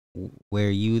one. Were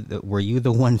you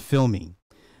the one filming?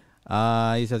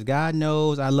 He says, God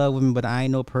knows I love women, but I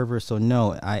ain't no pervert, so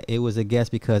no. It was a guess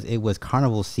because it was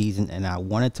carnival season, and I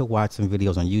wanted to watch some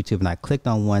videos on YouTube, and I clicked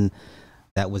on one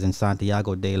that was in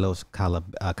Santiago de los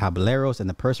Caballeros, and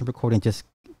the person recording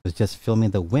was just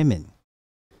filming the women.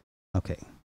 Okay,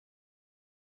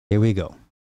 here we go.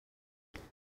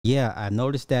 Yeah, I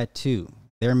noticed that too.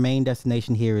 Their main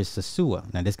destination here is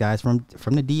Sosua. Now, this guy's from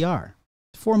the DR.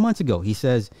 4 months ago, he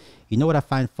says, you know what I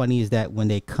find funny is that when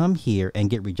they come here and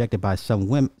get rejected by some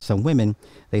women,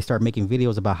 they start making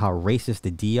videos about how racist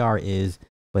the DR is,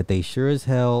 but they sure as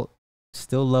hell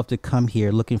still love to come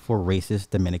here looking for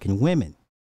racist Dominican women.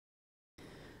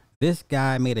 This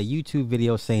guy made a YouTube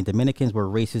video saying Dominicans were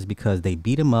racist because they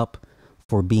beat him up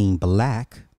for being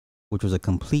black, which was a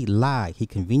complete lie. He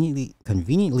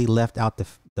conveniently left out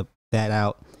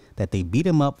that they beat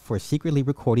him up for secretly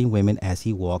recording women as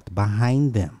he walked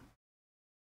behind them.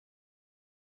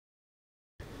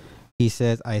 He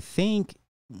says, I think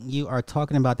you are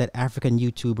talking about that African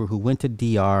YouTuber who went to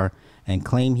DR and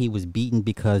claimed he was beaten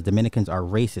because Dominicans are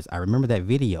racist. I remember that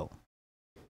video.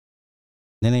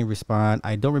 Then they respond,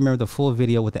 I don't remember the full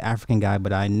video with the African guy,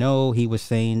 but I know he was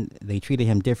saying they treated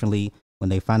him differently when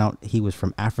they found out he was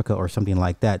from Africa or something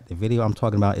like that. The video I'm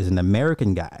talking about is an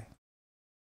American guy.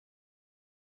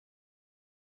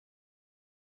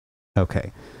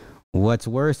 Okay. What's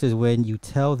worse is when you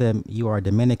tell them you are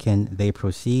Dominican, they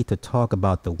proceed to talk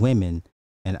about the women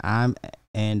and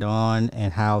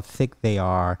how thick they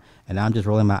are, and I'm just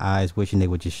rolling my eyes wishing they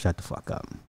would just shut the fuck up.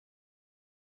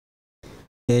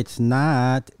 It's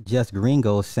not just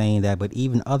gringos saying that, but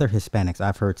even other Hispanics.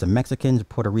 I've heard some Mexicans,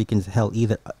 Puerto Ricans, hell,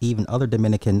 even other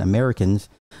Dominican Americans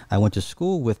I went to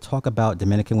school with talk about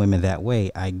Dominican women that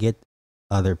way. I get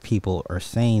other people are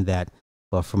saying that,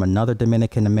 but from another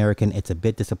Dominican American, it's a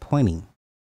bit disappointing.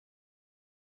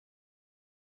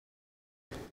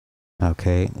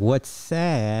 Okay, what's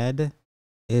sad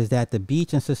is that the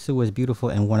beach in Sosua is beautiful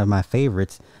and one of my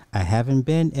favorites. I haven't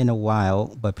been in a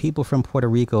while, but people from Puerto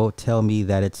Rico tell me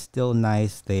that it's still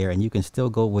nice there and you can still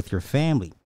go with your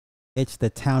family. It's the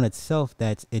town itself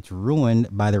it's ruined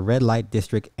by the red light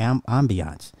district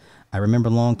ambiance. I remember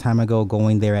a long time ago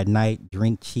going there at night,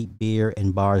 drink cheap beer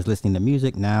in bars, listening to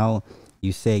music. Now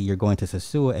you say you're going to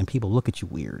Sosua and people look at you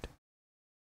weird.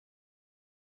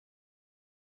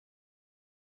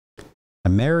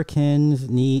 Americans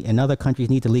need and other countries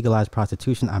need to legalize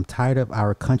prostitution. I'm tired of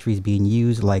our countries being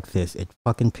used like this. It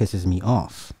fucking pisses me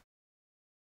off.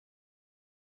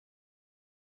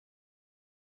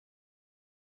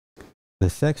 The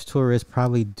sex tourists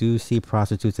probably do see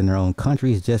prostitutes in their own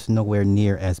countries, just nowhere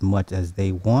near as much as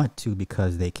they want to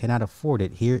because they cannot afford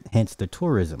it here, hence the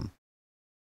tourism.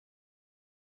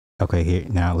 Okay, here,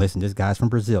 now listen, this guy's from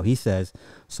Brazil. He says,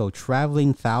 so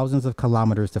traveling thousands of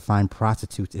kilometers to find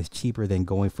prostitutes is cheaper than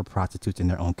going for prostitutes in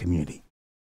their own community.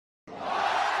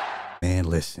 Man,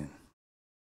 listen.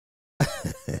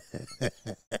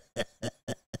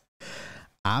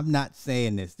 I'm not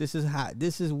saying this. This is how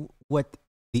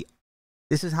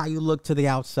you look to the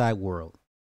outside world.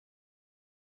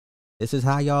 This is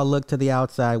how y'all look to the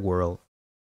outside world.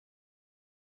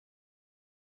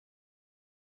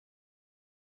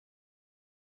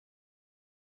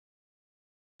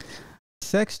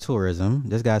 Sex tourism,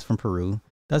 this guy's from Peru,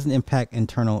 doesn't impact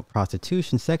internal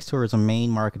prostitution. Sex tourism main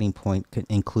marketing point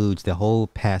includes the whole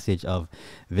passage of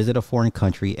visit a foreign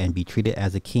country and be treated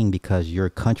as a king because your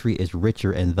country is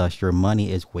richer and thus your money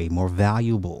is way more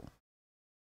valuable.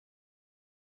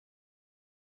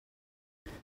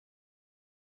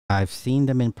 I've seen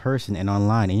them in person and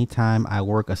online. Anytime I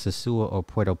work a Sosua or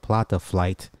Puerto Plata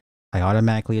flight, I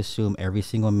automatically assume every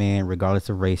single man, regardless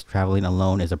of race, traveling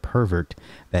alone is a pervert.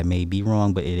 That may be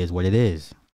wrong, but it is what it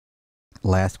is.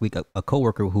 Last week, a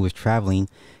coworker who was traveling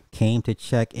came to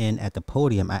check in at the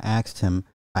podium. I asked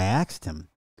him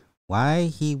why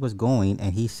he was going,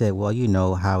 and he said, well, you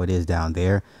know how it is down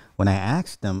there. When I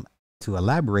asked him to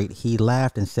elaborate, he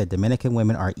laughed and said, Dominican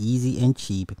women are easy and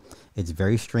cheap. It's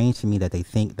very strange to me that they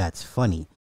think that's funny.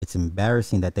 It's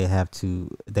embarrassing that they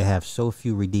have so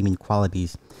few redeeming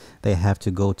qualities. They have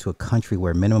to go to a country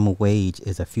where minimum wage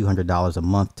is a few $100s a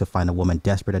month to find a woman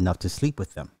desperate enough to sleep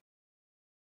with them.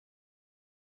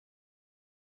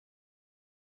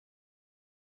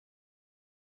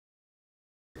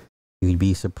 You'd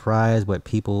be surprised what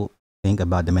people think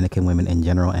about Dominican women in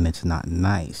general, and it's not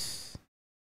nice.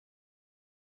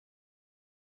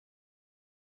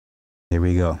 Here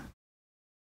we go.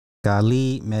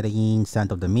 Cali, Medellin,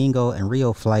 Santo Domingo, and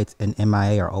Rio flights and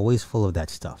MIA are always full of that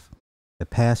stuff. The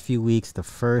past few weeks, the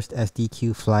first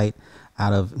SDQ flight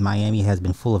out of Miami has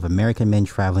been full of American men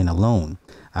traveling alone.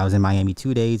 I was in Miami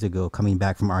 2 days ago coming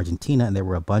back from Argentina, and there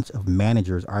were a bunch of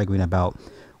managers arguing about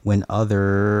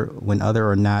whether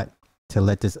or not to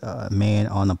let this man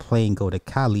on the plane go to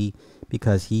Cali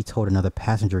because he told another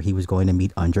passenger he was going to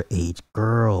meet underage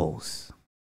girls.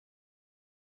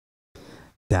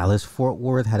 Dallas-Fort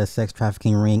Worth had a sex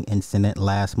trafficking ring incident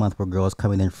last month where girls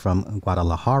coming in from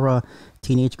Guadalajara,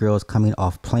 teenage girls coming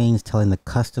off planes telling the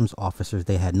customs officers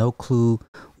they had no clue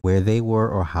where they were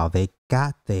or how they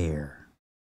got there.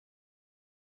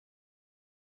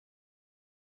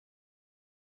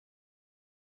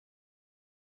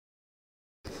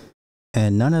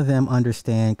 And none of them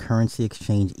understand currency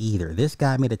exchange either. This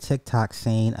guy made a TikTok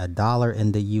saying $1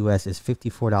 in the US is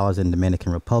 $54 in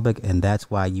Dominican Republic, and that's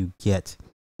why you get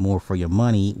more for your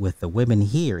money with the women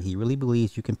here. He really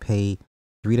believes you can pay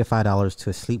 $3 to $5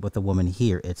 to sleep with a woman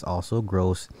here. It's also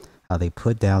gross how they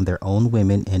put down their own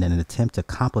women in an attempt to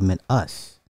compliment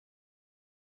us.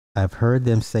 I heard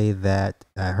them say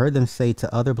to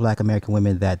other Black American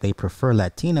women that they prefer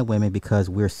Latina women because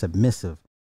we're submissive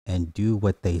and do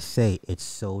what they say. It's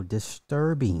so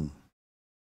disturbing.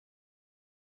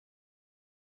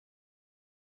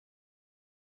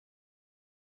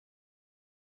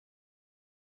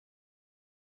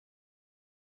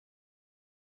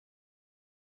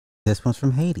 This one's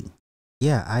from Haiti.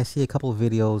 Yeah, I see a couple of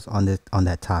videos on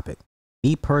that topic.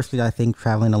 Me personally, I think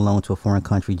traveling alone to a foreign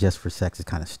country just for sex is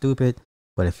kind of stupid.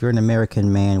 But if you're an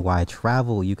American man, why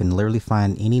travel? You can literally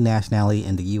find any nationality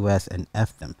in the U.S. and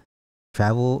F them.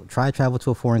 Try travel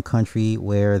to a foreign country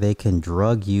where they can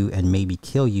drug you and maybe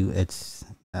kill you.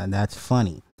 That's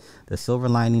funny. The silver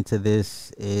lining to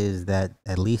this is that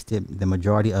at least the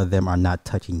majority of them are not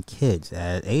touching kids.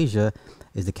 Asia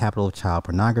is the capital of child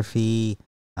pornography.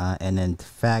 And then the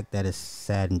fact that is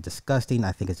sad and disgusting.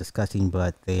 I think it's disgusting,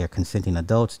 but they are consenting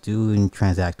adults doing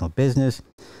transactional business.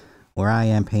 Where I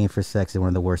am, paying for sex is one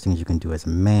of the worst things you can do as a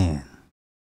man.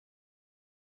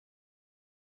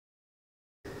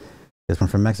 This one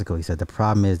from Mexico. He said the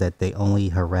problem is that they only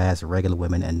harass regular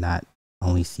women and not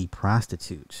only see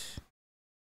prostitutes.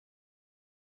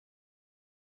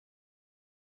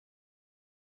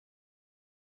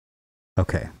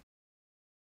 Okay.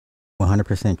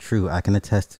 100% true. I can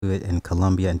attest to it in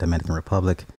Colombia and Dominican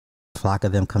Republic. A flock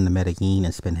of them come to Medellin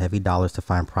and spend heavy dollars to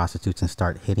find prostitutes and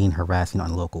start hitting, harassing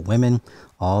on local women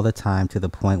all the time, to the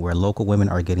point where local women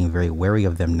are getting very wary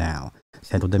of them now.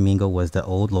 Santo Domingo was the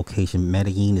old location.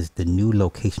 Medellin is the new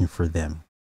location for them.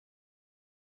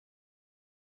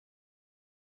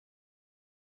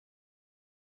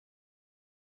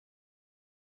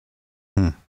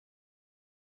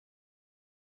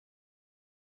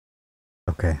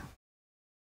 Okay.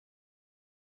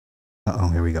 Uh-oh,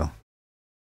 here we go.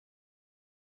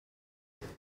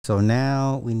 So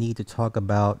now we need to talk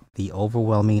about the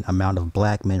overwhelming amount of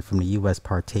black men from the U.S.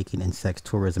 partaking in sex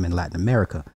tourism in Latin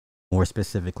America, more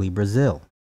specifically Brazil.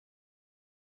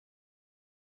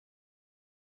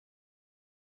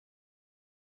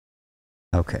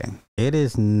 Okay. It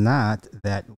is not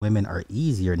that women are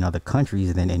easier in other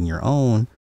countries than in your own,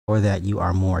 or that you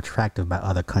are more attractive by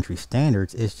other country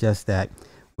standards. It's just that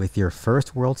with your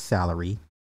first world salary,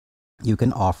 you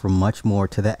can offer much more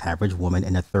to the average woman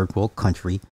in a third world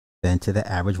country than to the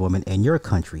average woman in your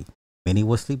country. Many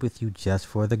will sleep with you just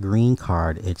for the green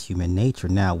card. It's human nature.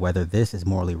 Now, whether this is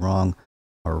morally wrong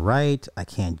or right, I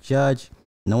can't judge.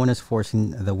 No one is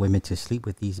forcing the women to sleep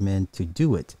with these men to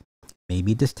do it. May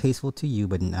be distasteful to you,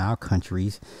 but in our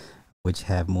countries, which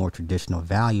have more traditional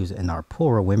values and are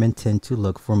poorer, women tend to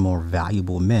look for more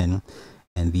valuable men,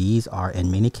 and these are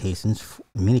in many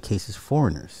cases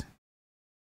foreigners.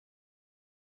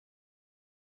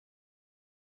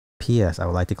 P.S. I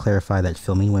would like to clarify that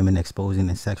filming women, exposing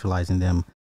and sexualizing them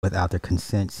without their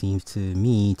consent seems to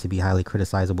me to be highly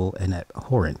criticizable and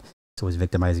abhorrent. So it's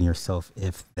victimizing yourself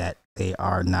if that they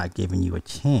are not giving you a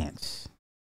chance.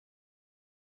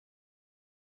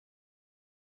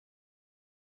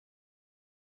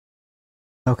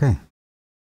 Okay.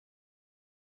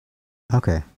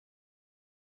 Okay.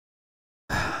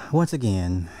 Once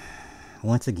again,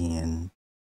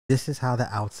 this is how the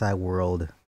outside world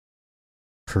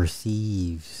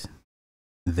perceives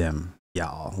them,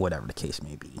 y'all, whatever the case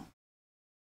may be.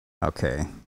 Okay.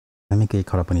 Let me get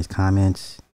caught up in these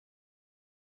comments.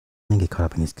 Let me just get caught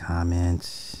up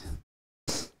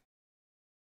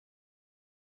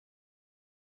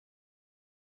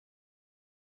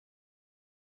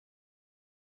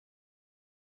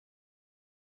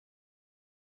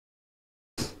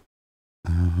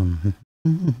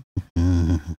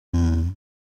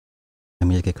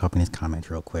in these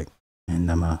comments real quick. And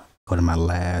I'm going to go to my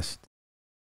last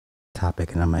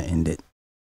topic and I'm going to end it.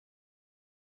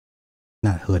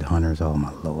 Not hood hunters, oh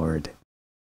my Lord.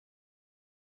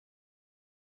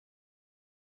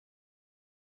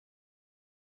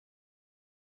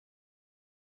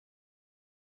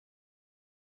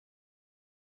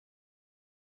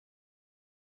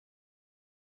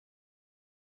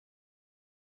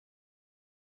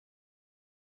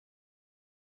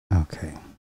 Okay.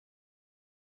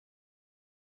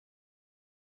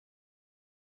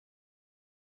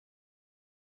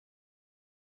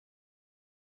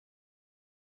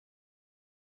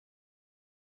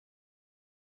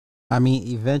 I mean,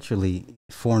 eventually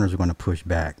foreigners are going to push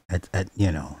back at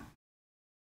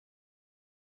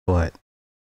but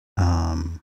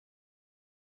I'm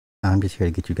just here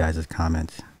to get you guys'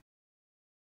 comments.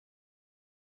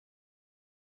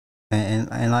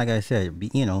 And like I said,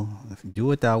 do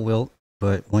what thou wilt,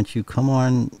 but once you come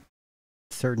on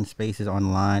certain spaces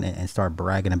online and start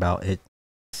bragging about it,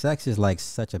 sex is like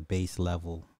such a base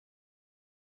level.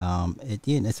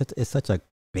 It's such a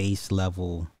base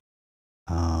level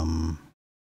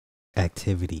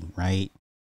activity, right?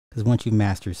 Because once you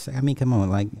master sex, I mean, come on,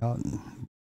 like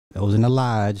those in the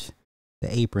lodge,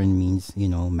 the apron means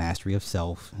mastery of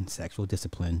self and sexual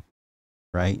discipline,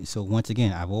 right? So once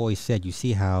again, I've always said, you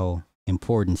see how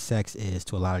important sex is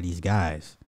to a lot of these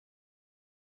guys.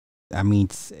 I mean,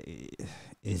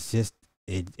 it's just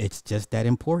that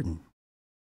important.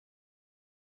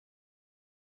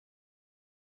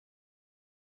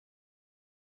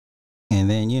 And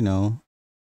then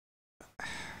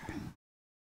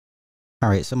all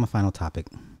right, so my final topic.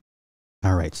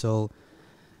 All right, so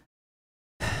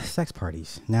sex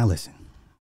parties. Now listen,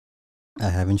 I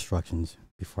have instructions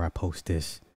before I post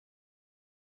this.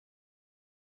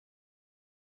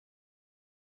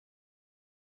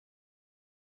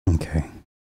 Okay.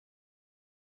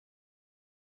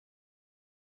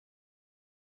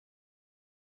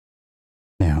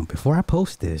 Now, before I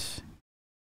post this,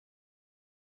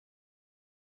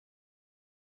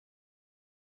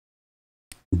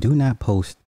 do not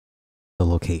post the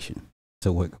location.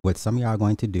 So what some of y'all are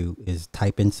going to do is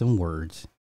type in some words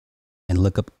and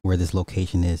look up where this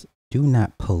location is. Do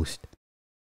not post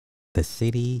the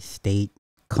city, state,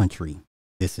 country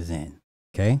this is in.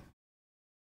 Okay?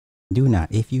 Do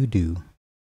not. If you do,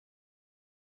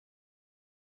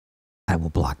 I will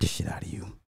block the shit out of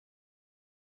you.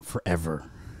 Forever.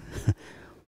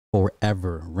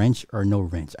 Forever. Wrench or no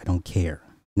wrench. I don't care.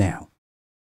 Now,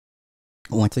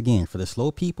 once again, for the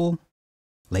slow people,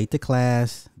 late to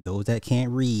class, those that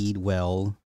can't read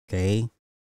well, okay,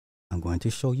 I'm going to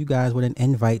show you guys what an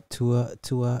invite to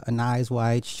an eyes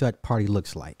wide shut party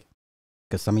looks like.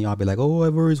 Because some of y'all be like, oh,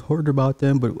 I've always heard about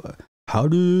them, but how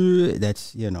do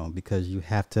that's, you know, because you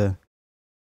have to,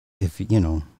 if you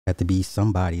know, have to be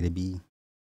somebody to be,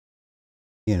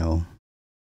 you know,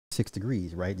 6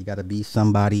 degrees, right? You got to be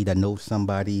somebody that knows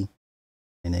somebody,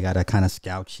 and they got to kind of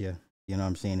scout you, you know what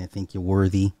I'm saying, and think you're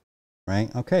worthy,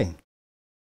 right? Okay.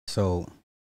 So,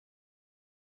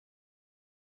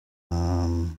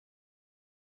 all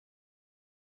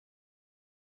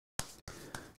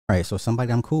right, so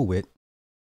somebody I'm cool with,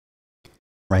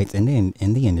 right, in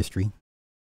the industry,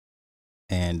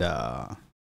 and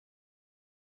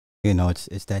you know,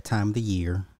 it's that time of the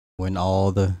year when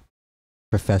all the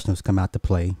professionals come out to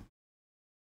play.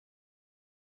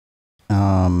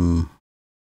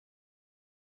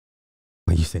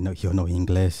 But you said no, you don't know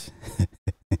English.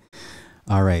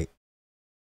 All right.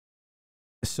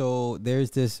 So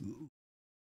there's this.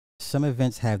 Some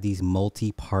events have these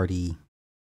multi-party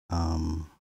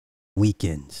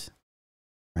weekends,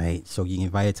 right? So you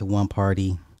invited to one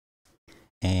party,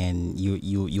 and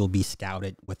you'll be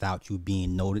scouted without you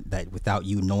being noted, that without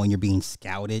you knowing you're being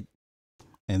scouted,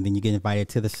 and then you get invited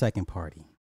to the second party,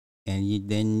 and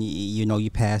you know, you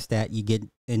pass that, you get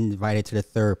invited to the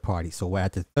third party. So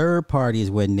at the third party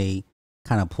is when they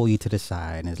kind of pull you to the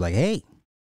side and it's like, hey,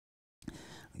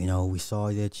 you know, we saw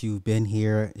that you've been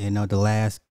here, you know, the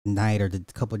last night or the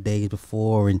couple of days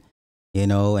before, and you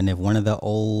know, and if one of the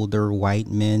older white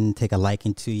men take a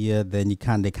liking to you, then they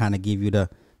kind of give you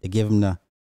give them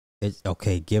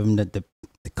the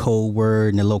code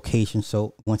word and the location.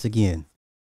 So once again,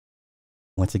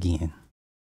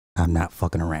 I'm not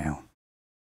fucking around.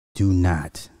 Do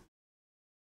not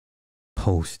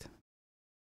post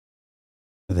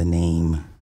the name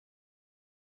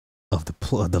of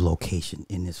the location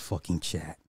in this fucking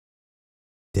chat.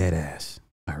 Dead ass.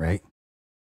 All right.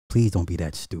 Please don't be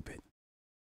that stupid.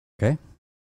 Okay.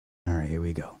 All right. Here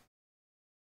we go.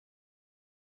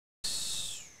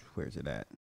 Where's it at?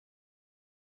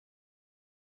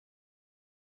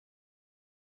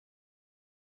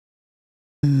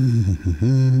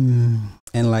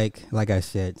 And like I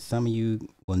said, some of you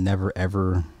will never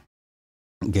ever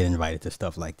get invited to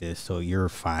stuff like this, so you're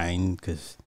fine,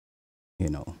 because you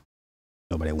know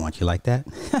nobody wants you like that.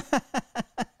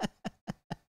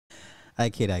 I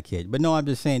kid. But no, I'm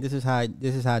just saying this is how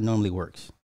it normally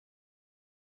works.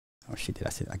 Oh shit! Did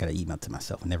I say I got to email to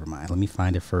myself? Never mind. Let me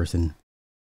find it first and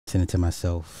send it to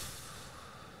myself.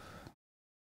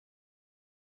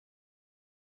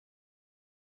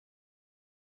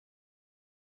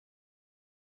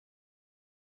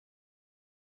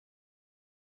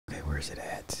 Okay, where's it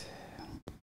at?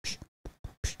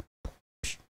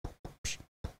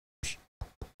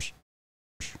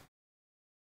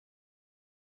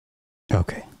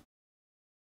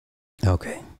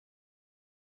 Okay.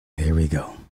 Here we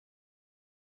go.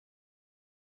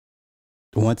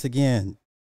 Once again,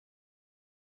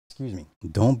 excuse me,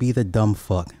 don't be the dumb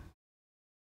fuck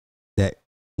that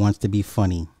wants to be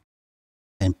funny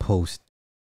and post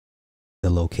the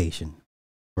location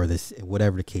or this,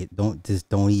 whatever the case. Don't do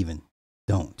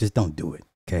it.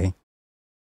 Okay.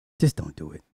 Just don't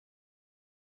do it.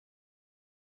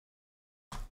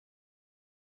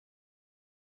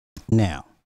 Now,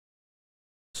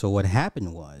 so what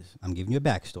happened was, I'm giving you a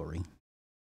backstory.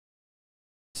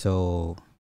 So,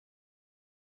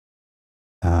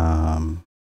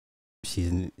 she's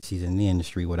in the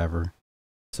industry, whatever.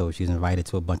 So she's invited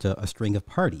to a string of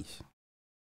parties.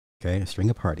 Okay, a string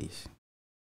of parties.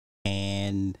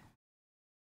 And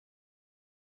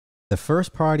the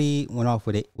first party went off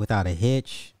without a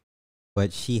hitch,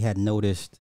 but she had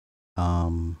noticed,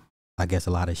 I guess,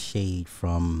 a lot of shade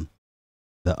from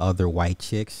the other white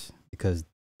chicks, because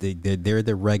they're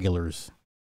the regulars,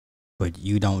 but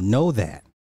you don't know that.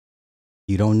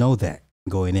 You don't know that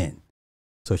going in.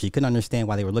 So she couldn't understand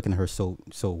why they were looking at her so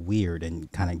weird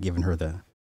and kind of giving her the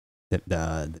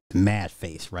mad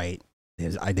face, right?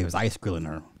 There was ice grilling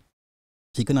her.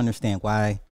 She couldn't understand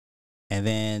why. And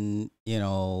then, you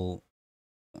know,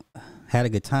 had a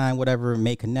good time, whatever,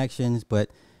 made connections, but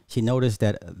she noticed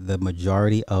that the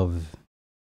majority of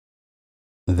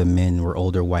the men were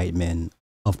older white men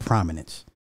of prominence,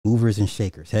 movers and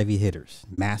shakers, heavy hitters,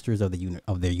 masters of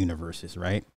their universes,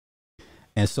 right?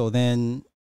 And so then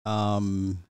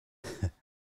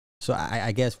So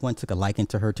I guess one took a liking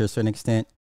to her to a certain extent.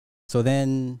 So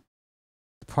then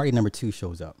party number 2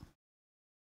 shows up.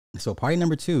 So party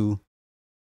number 2,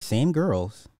 same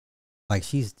girls, like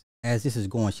she's, as this is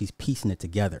going, she's piecing it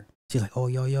together. She's like, oh,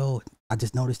 yo, I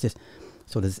just noticed this.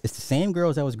 So it's the same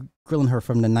girls that was grilling her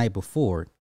from the night before,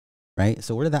 right?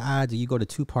 So what are the odds that you go to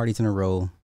 2 parties in a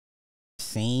row,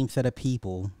 same set of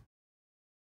people,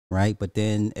 right? But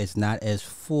then it's not as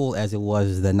full as it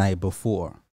was the night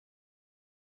before.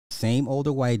 Same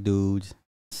older white dudes,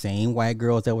 same white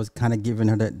girls that was kind of giving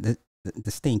her the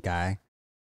stink eye,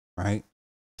 right?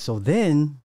 So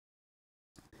then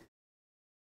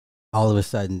all of a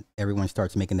sudden, everyone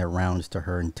starts making their rounds to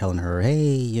her and telling her,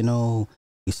 hey, you know,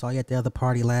 we saw you at the other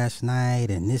party last night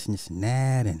and this and this and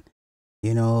that. And,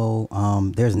 you know,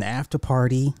 there's an after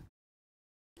party.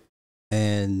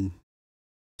 And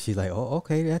she's like, oh,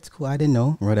 okay, that's cool. I didn't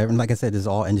know. Or whatever. And like I said, this is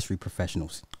all industry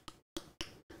professionals.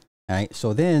 All right.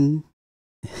 So then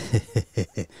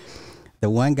the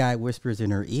one guy whispers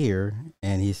in her ear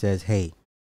and he says, hey,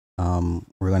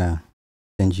 we're going to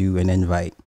send you an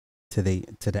invite to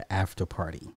the after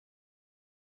party.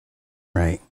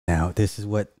 Right. Now, this is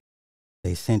what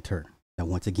they sent her. Now,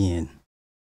 once again,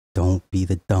 don't be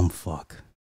the dumb fuck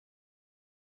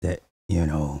that, you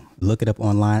know, look it up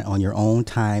online on your own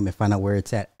time and find out where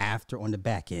it's at after on the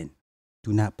back end.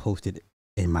 Do not post it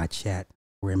in my chat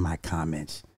or in my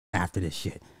comments after this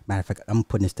shit. Matter of fact, I'm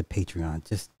putting this to Patreon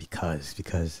just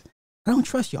because I don't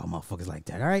trust y'all motherfuckers like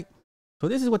that. All right. So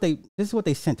this is what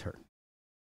they sent her.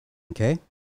 Okay.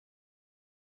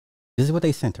 This is what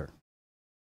they sent her.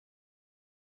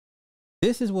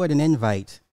 This is what an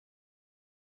invite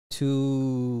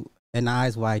to an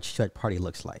Eyes Wide Shut party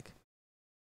looks like.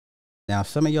 Now,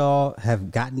 some of y'all have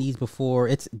gotten these before.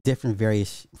 It's different,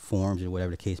 various forms or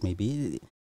whatever the case may be.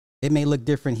 It may look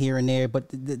different here and there, but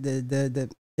the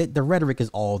rhetoric is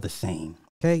all the same.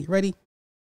 Okay, you ready?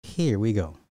 Here we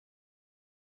go.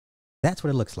 That's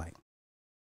what it looks like.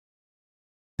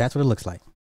 That's what it looks like.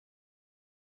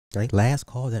 Right? Last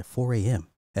calls at 4 a.m.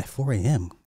 At 4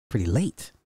 a.m. Pretty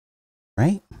late.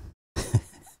 Right?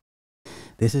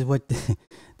 This is what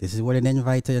an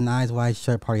invite to an Eyes Wide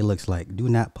Shut party looks like. Do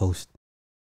not post.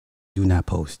 Do not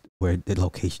post where the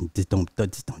location. Just don't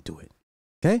do it.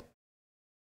 Okay?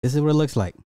 This is what it looks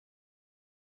like.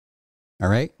 All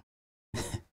right?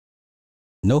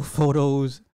 No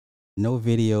photos, no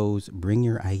videos. Bring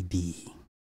your ID.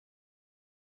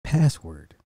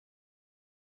 Password.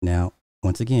 Now,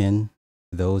 once again,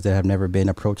 those that have never been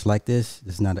approached like this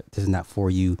is not for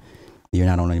you. You're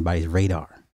not on anybody's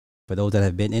radar. For those that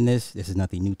have been in this is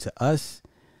nothing new to us.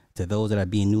 To those that are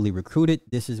being newly recruited,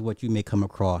 this is what you may come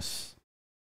across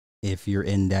if you're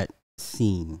in that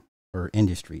scene or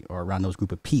industry or around those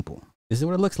group of people. This is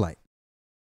what it looks like.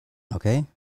 Okay?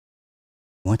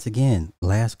 Once again,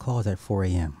 last calls at 4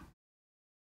 a.m.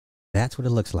 That's what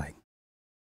it looks like.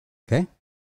 Okay?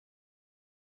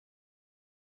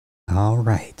 All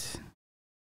right.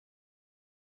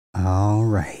 All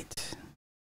right.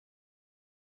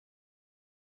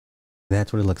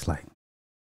 That's what it looks like.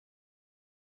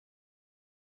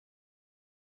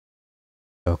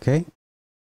 Okay.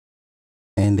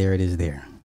 And there it is there.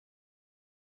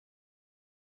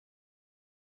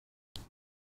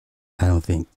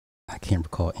 I can't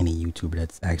recall any YouTuber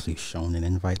that's actually shown an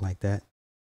invite like that.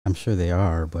 I'm sure they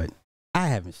are, but I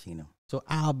haven't seen them. So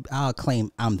I'll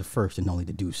claim I'm the first and only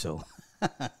to do so.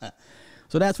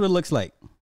 So that's what it looks like.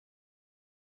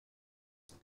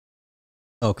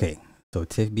 Okay. So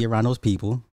Tiff be around those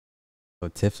people. So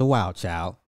Tiff's a wild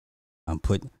child. I'm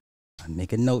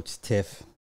making notes, Tiff.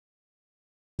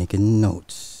 Making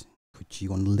notes. Put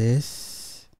you on the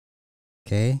list.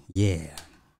 Okay? Yeah.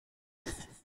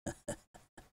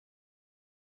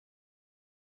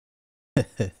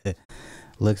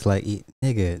 Looks like,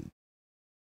 nigga,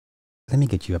 let me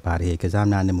get you up out of here because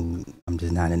I'm not in the mood. I'm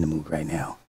just not in the mood right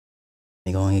now.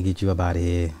 They gonna get you up out of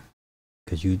here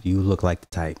because you look like the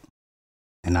type.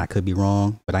 And I could be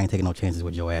wrong, but I ain't taking no chances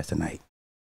with your ass tonight.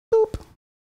 Boop.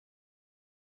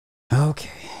 Okay.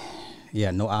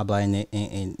 Yeah, no habla en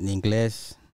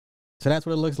inglés. So that's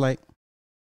what it looks like.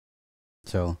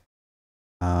 So,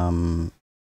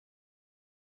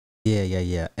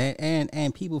 yeah.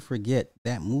 And people forget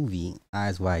that movie,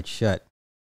 Eyes Wide Shut.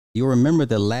 You'll remember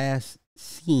the last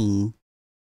scene,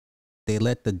 they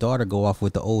let the daughter go off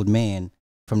with the old man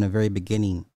from the very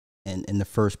beginning in the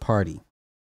first party.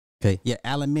 Okay. Yeah.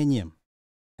 Aluminium.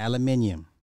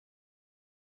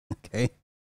 Okay.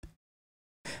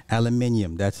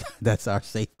 Aluminium. That's our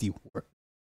safety word.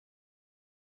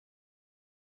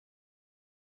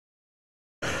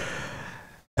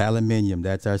 Aluminium.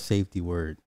 That's our safety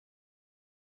word.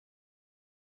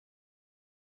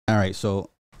 All right, so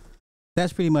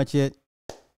that's pretty much it.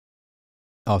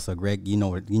 Also, Greg, you know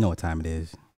what time it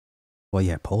is. Well,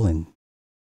 yeah, Poland.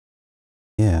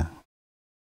 Yeah.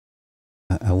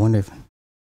 I wonder if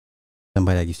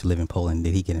somebody that used to live in Poland,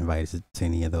 did he get invited to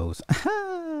any of those?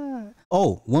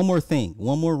 Oh, one more thing.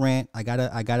 One more rant. I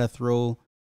gotta throw,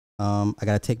 I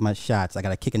gotta take my shots. I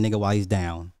gotta kick a nigga while he's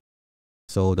down.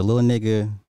 So the little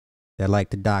nigga that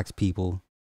liked to dox people,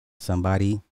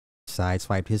 somebody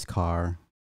sideswiped his car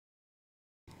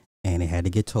and it had to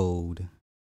get towed.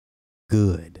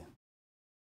 Good.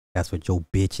 That's what your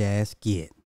bitch ass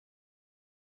get.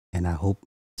 And I hope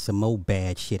some more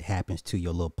bad shit happens to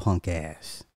your little punk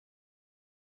ass.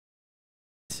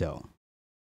 So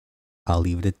I'll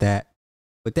leave it at that.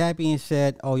 With that being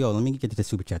said, oh yo, let me get to the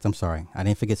super chats. I'm sorry. I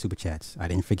didn't forget super chats. I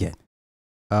didn't forget.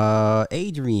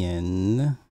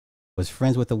 Adrian was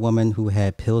friends with a woman who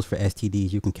had pills for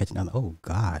STDs. You can catch another. Oh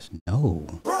gosh, no.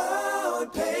 Brown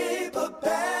paper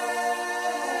bag.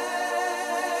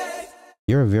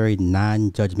 You're a very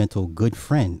non-judgmental good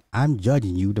friend. I'm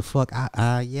judging you the fuck.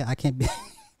 Yeah, I can't be.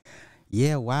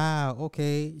 Yeah, wow.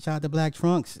 Okay. Shout out to Black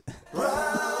Trunks.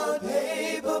 Brown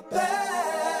paper bags.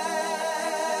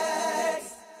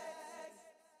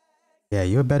 Yeah,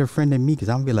 you're a better friend than me because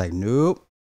I'm gonna be like, nope.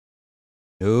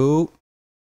 Nope.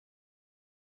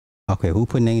 Okay, who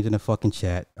put names in the fucking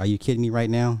chat? Are you kidding me right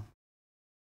now?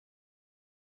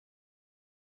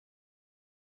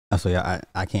 Oh, so yeah,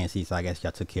 I can't see, so I guess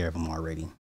y'all took care of them already.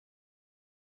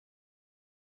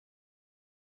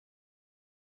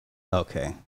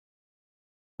 Okay.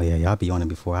 Oh yeah, y'all be on it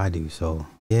before I do, so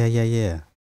yeah. Wait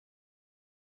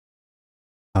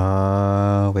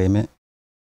a minute.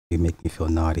 You make me feel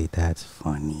naughty. That's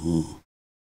funny.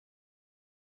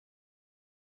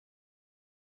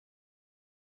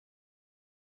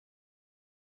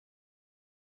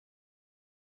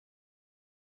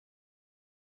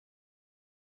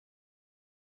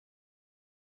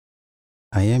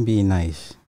 I am being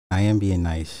nice.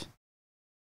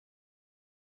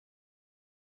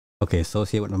 Okay,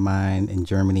 associate with my mind in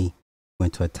Germany.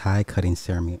 Went to a tie cutting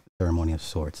ceremony of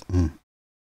sorts.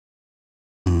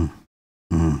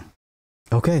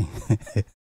 Okay.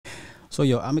 So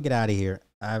yo, I'm gonna get out of here.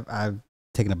 I've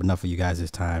taken up enough of you guys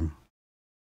this time.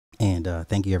 And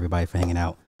thank you everybody for hanging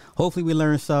out. Hopefully we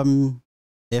learned something.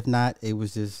 If not, it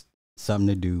was just something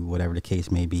to do, whatever the case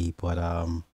may be. But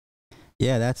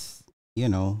yeah, that's, you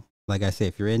know, like I said,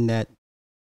 if you're in that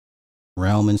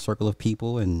realm and circle of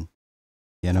people and,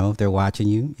 you know, if they're watching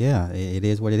you, yeah, it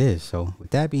is what it is. So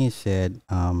with that being said,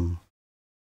 I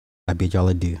bid y'all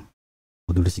adieu.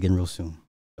 We'll do this again real soon.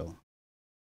 So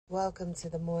Welcome to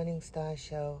the Morning Star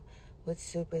Show with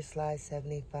Super Sly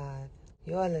 75.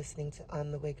 You're listening to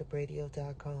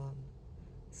OnTheWakeUpRadio.com.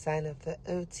 Sign up for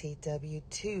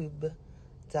OTWTube.com,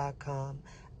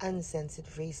 uncensored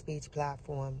free speech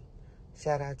platform.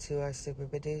 Shout out to our super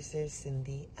producer,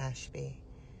 Cindy Ashby.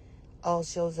 All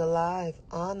shows are live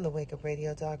on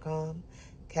TheWakeUpRadio.com.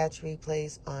 Catch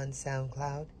replays on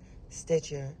SoundCloud,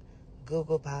 Stitcher,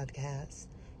 Google Podcasts,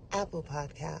 Apple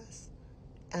Podcasts,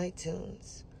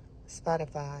 iTunes,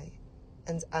 Spotify,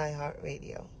 and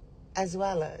iHeartRadio, as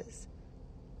well as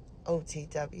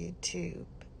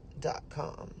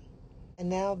OTWTube.com. And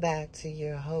now back to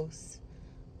your host,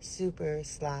 Super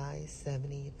Sly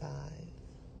 75.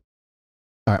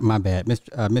 all right, my bad.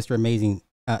 Mr. Amazing.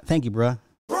 Thank you, bruh.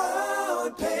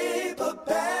 Brown paper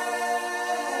bag.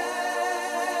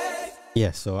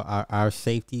 Yeah, so our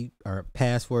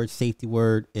password safety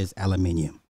word is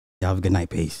aluminium. Y'all have a good night.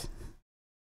 Peace.